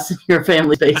your ass in your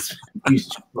family basement.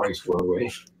 Jesus Christ, we're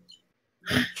away.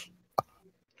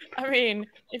 I mean,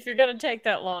 if you're gonna take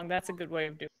that long, that's a good way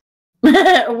of doing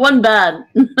it. One bad.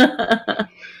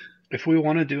 If we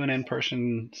want to do an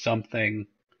in-person something,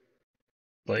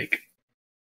 like,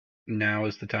 now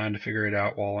is the time to figure it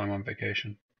out while I'm on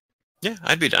vacation. Yeah,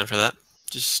 I'd be down for that.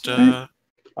 Just I'll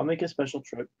make a special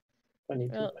trip if I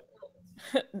need to.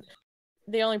 Well,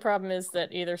 the only problem is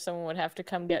that either someone would have to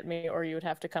come get me or you would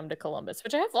have to come to Columbus,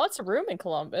 which I have lots of room in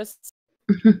Columbus.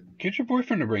 Get your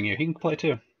boyfriend to bring you. He can play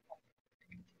too.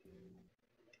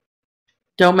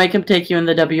 Don't make him take you in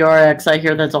the WRX. I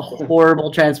hear that's a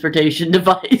horrible transportation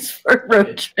device for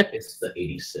road trip. It's the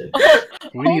 86.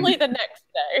 Only the next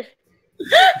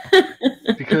day.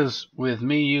 Because with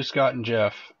me, you, Scott, and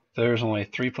Jeff, there's only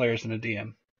 3 players in a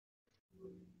DM.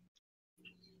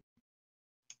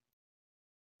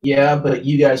 Yeah, but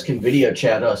you guys can video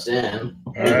chat us in.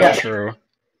 That's true.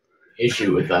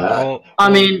 Issue with that. Well,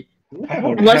 I mean,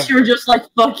 unless you're just like,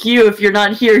 fuck you, if you're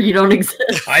not here, you don't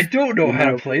exist. I don't know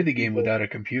how to play the game without a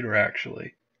computer,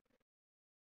 actually.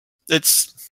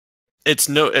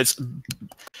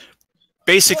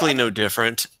 basically no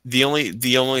different. The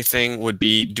only thing would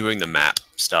be doing the map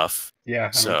stuff.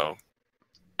 Yeah. So.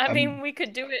 I mean, we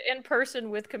could do it in person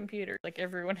with computers. Like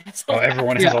everyone has. A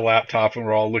everyone laptop. has a laptop, and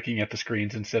we're all looking at the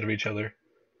screens instead of each other.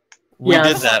 We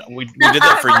did that. We did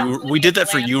that for you. We did that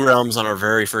for U Realms on our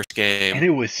very first game, and it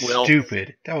was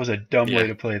stupid. That was a dumb way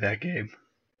to play that game.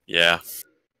 Yeah.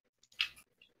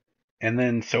 And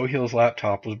then Soheil's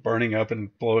laptop was burning up and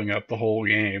blowing up the whole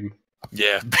game.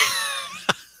 Yeah.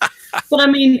 But I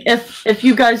mean,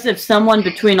 if someone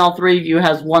between all three of you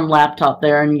has one laptop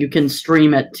there and you can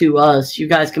stream it to us, you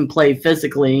guys can play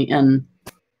physically, and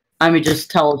I mean, just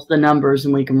tell us the numbers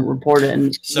and we can report it,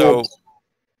 and we'll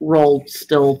roll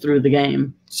still through the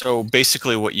game. So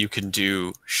basically, what you can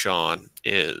do, Sean,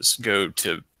 is go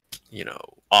to,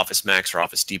 Office Max or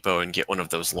Office Depot and get one of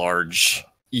those large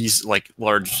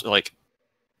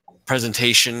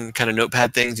presentation kind of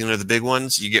notepad things. The big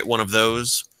ones. You get one of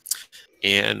those.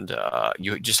 And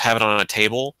you just have it on a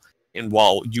table, and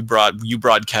while you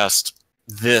broadcast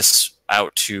this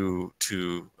out to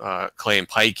Clay and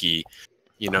Pikey,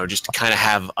 just to kind of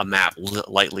have a map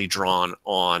lightly drawn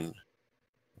on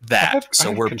that. I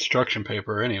have construction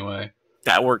paper anyway.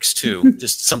 That works too.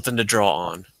 Just something to draw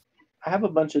on. I have a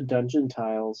bunch of dungeon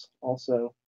tiles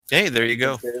also. Hey, there you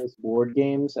go. Various board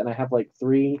games, and I have like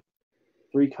three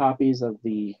copies of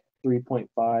the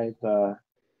 3.5.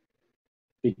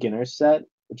 Beginner set,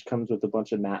 which comes with a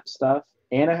bunch of map stuff,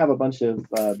 and I have a bunch of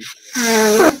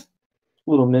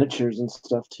little miniatures and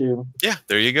stuff too. Yeah,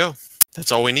 there you go.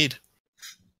 That's all we need.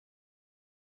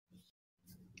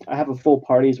 I have a full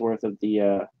party's worth of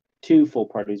the 2 full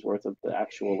parties worth of the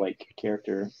actual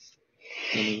character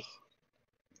minis.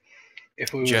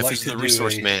 Jeff is the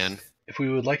resource man. If we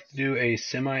would like to do a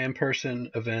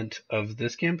semi-in-person event of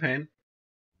this campaign,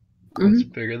 let's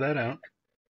figure that out.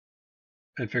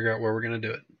 And figure out where we're going to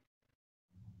do it.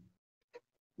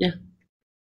 Yeah.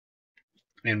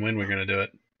 And when we're going to do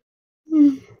it.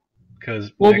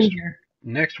 Because we'll be here.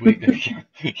 Next week...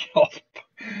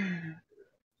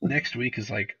 next week is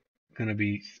going to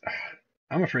be...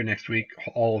 I'm afraid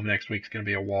all of next week's going to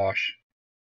be a wash.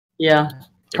 Yeah.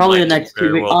 Probably the next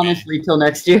 2 weeks, honestly, till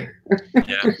next year.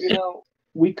 Yeah.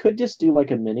 We could just do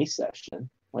a mini session.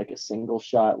 A single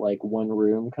shot, one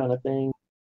room kind of thing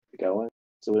going.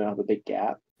 So we don't have a big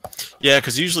gap. Yeah,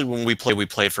 because usually when we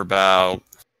play for about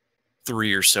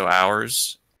 3 or so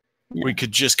hours. Yeah. We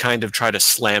could just kind of try to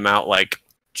slam out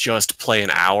just play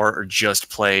an hour or just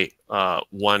play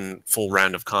 1 full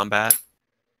round of combat.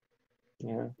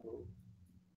 Yeah.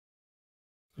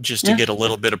 Just to get a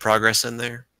little bit of progress in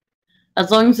there.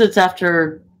 As long as it's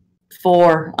after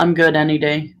 4, I'm good any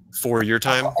day. 4 your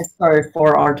time? Sorry,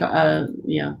 4 our time.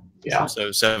 Yeah. Yeah.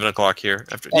 So 7 o'clock here.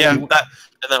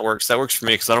 That works. That works for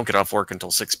me because I don't get off work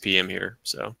until 6 p.m. here.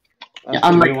 So.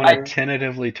 Yeah, do we want to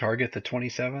tentatively target the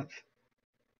 27th?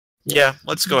 Yeah,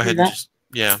 let's go ahead and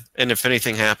and if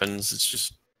anything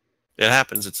happens, it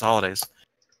happens. It's holidays.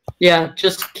 Yeah,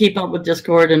 just keep up with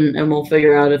Discord and we'll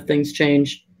figure out if things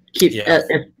change.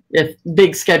 If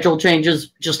big schedule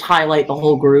changes, just highlight the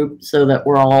whole group so that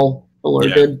we're all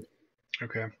alerted. Yeah.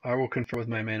 Okay, I will confer with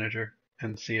my manager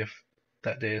and see if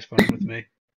that day is fine with me.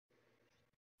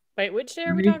 Wait, which day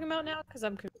are we talking about now? Because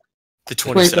I'm confused. The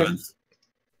 27th.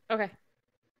 Okay.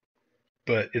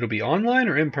 But it'll be online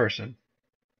or in person?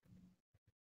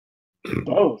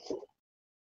 Both.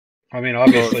 I mean,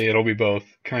 obviously it'll be both,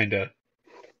 kinda.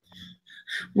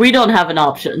 We don't have an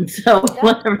option, so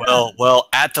whatever. Well,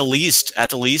 at the least,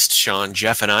 Sean,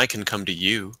 Jeff and I can come to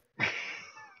you.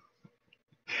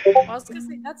 Well, I was gonna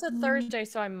say that's a Thursday,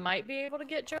 so I might be able to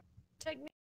get Joe.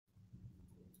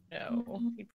 No.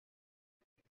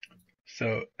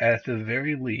 So, at the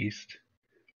very least,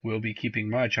 we'll be keeping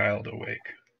my child awake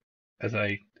as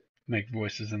I make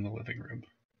voices in the living room.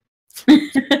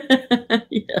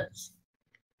 Yes.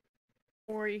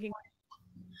 Or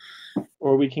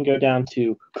we can go down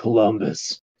to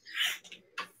Columbus.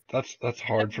 That's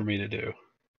hard for me to do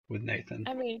with Nathan.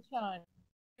 I mean, Sean,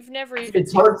 you've never even...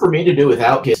 It's hard for me to do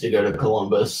without kids to go to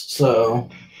Columbus, so...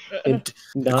 The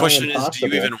question is, do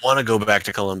you even want to go back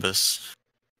to Columbus?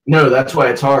 No, that's why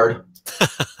it's hard.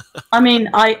 I mean,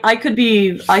 I could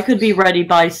be ready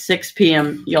by 6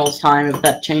 p.m. y'all's time if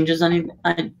that changes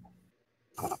anything.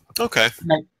 Okay. I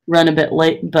might run a bit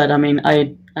late, but I mean,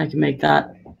 I can make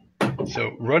that.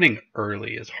 So running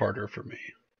early is harder for me.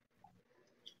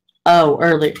 Oh,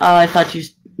 early. Oh, I thought you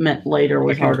meant later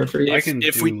was harder for you. I can do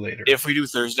later. If we do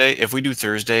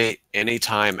Thursday,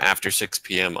 anytime after 6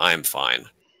 p.m., I'm fine.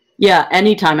 Yeah,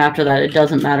 anytime after that. It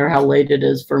doesn't matter how late it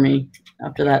is for me.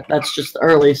 After that, that's just the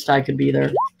earliest I could be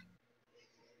there.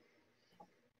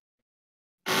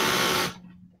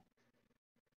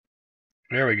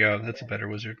 There we go. That's a better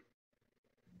wizard.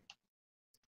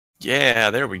 Yeah,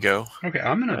 there we go. Okay,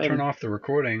 I'm gonna turn off the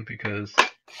recording because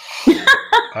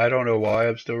I don't know why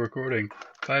I'm still recording.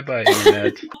 Bye bye,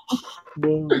 internet.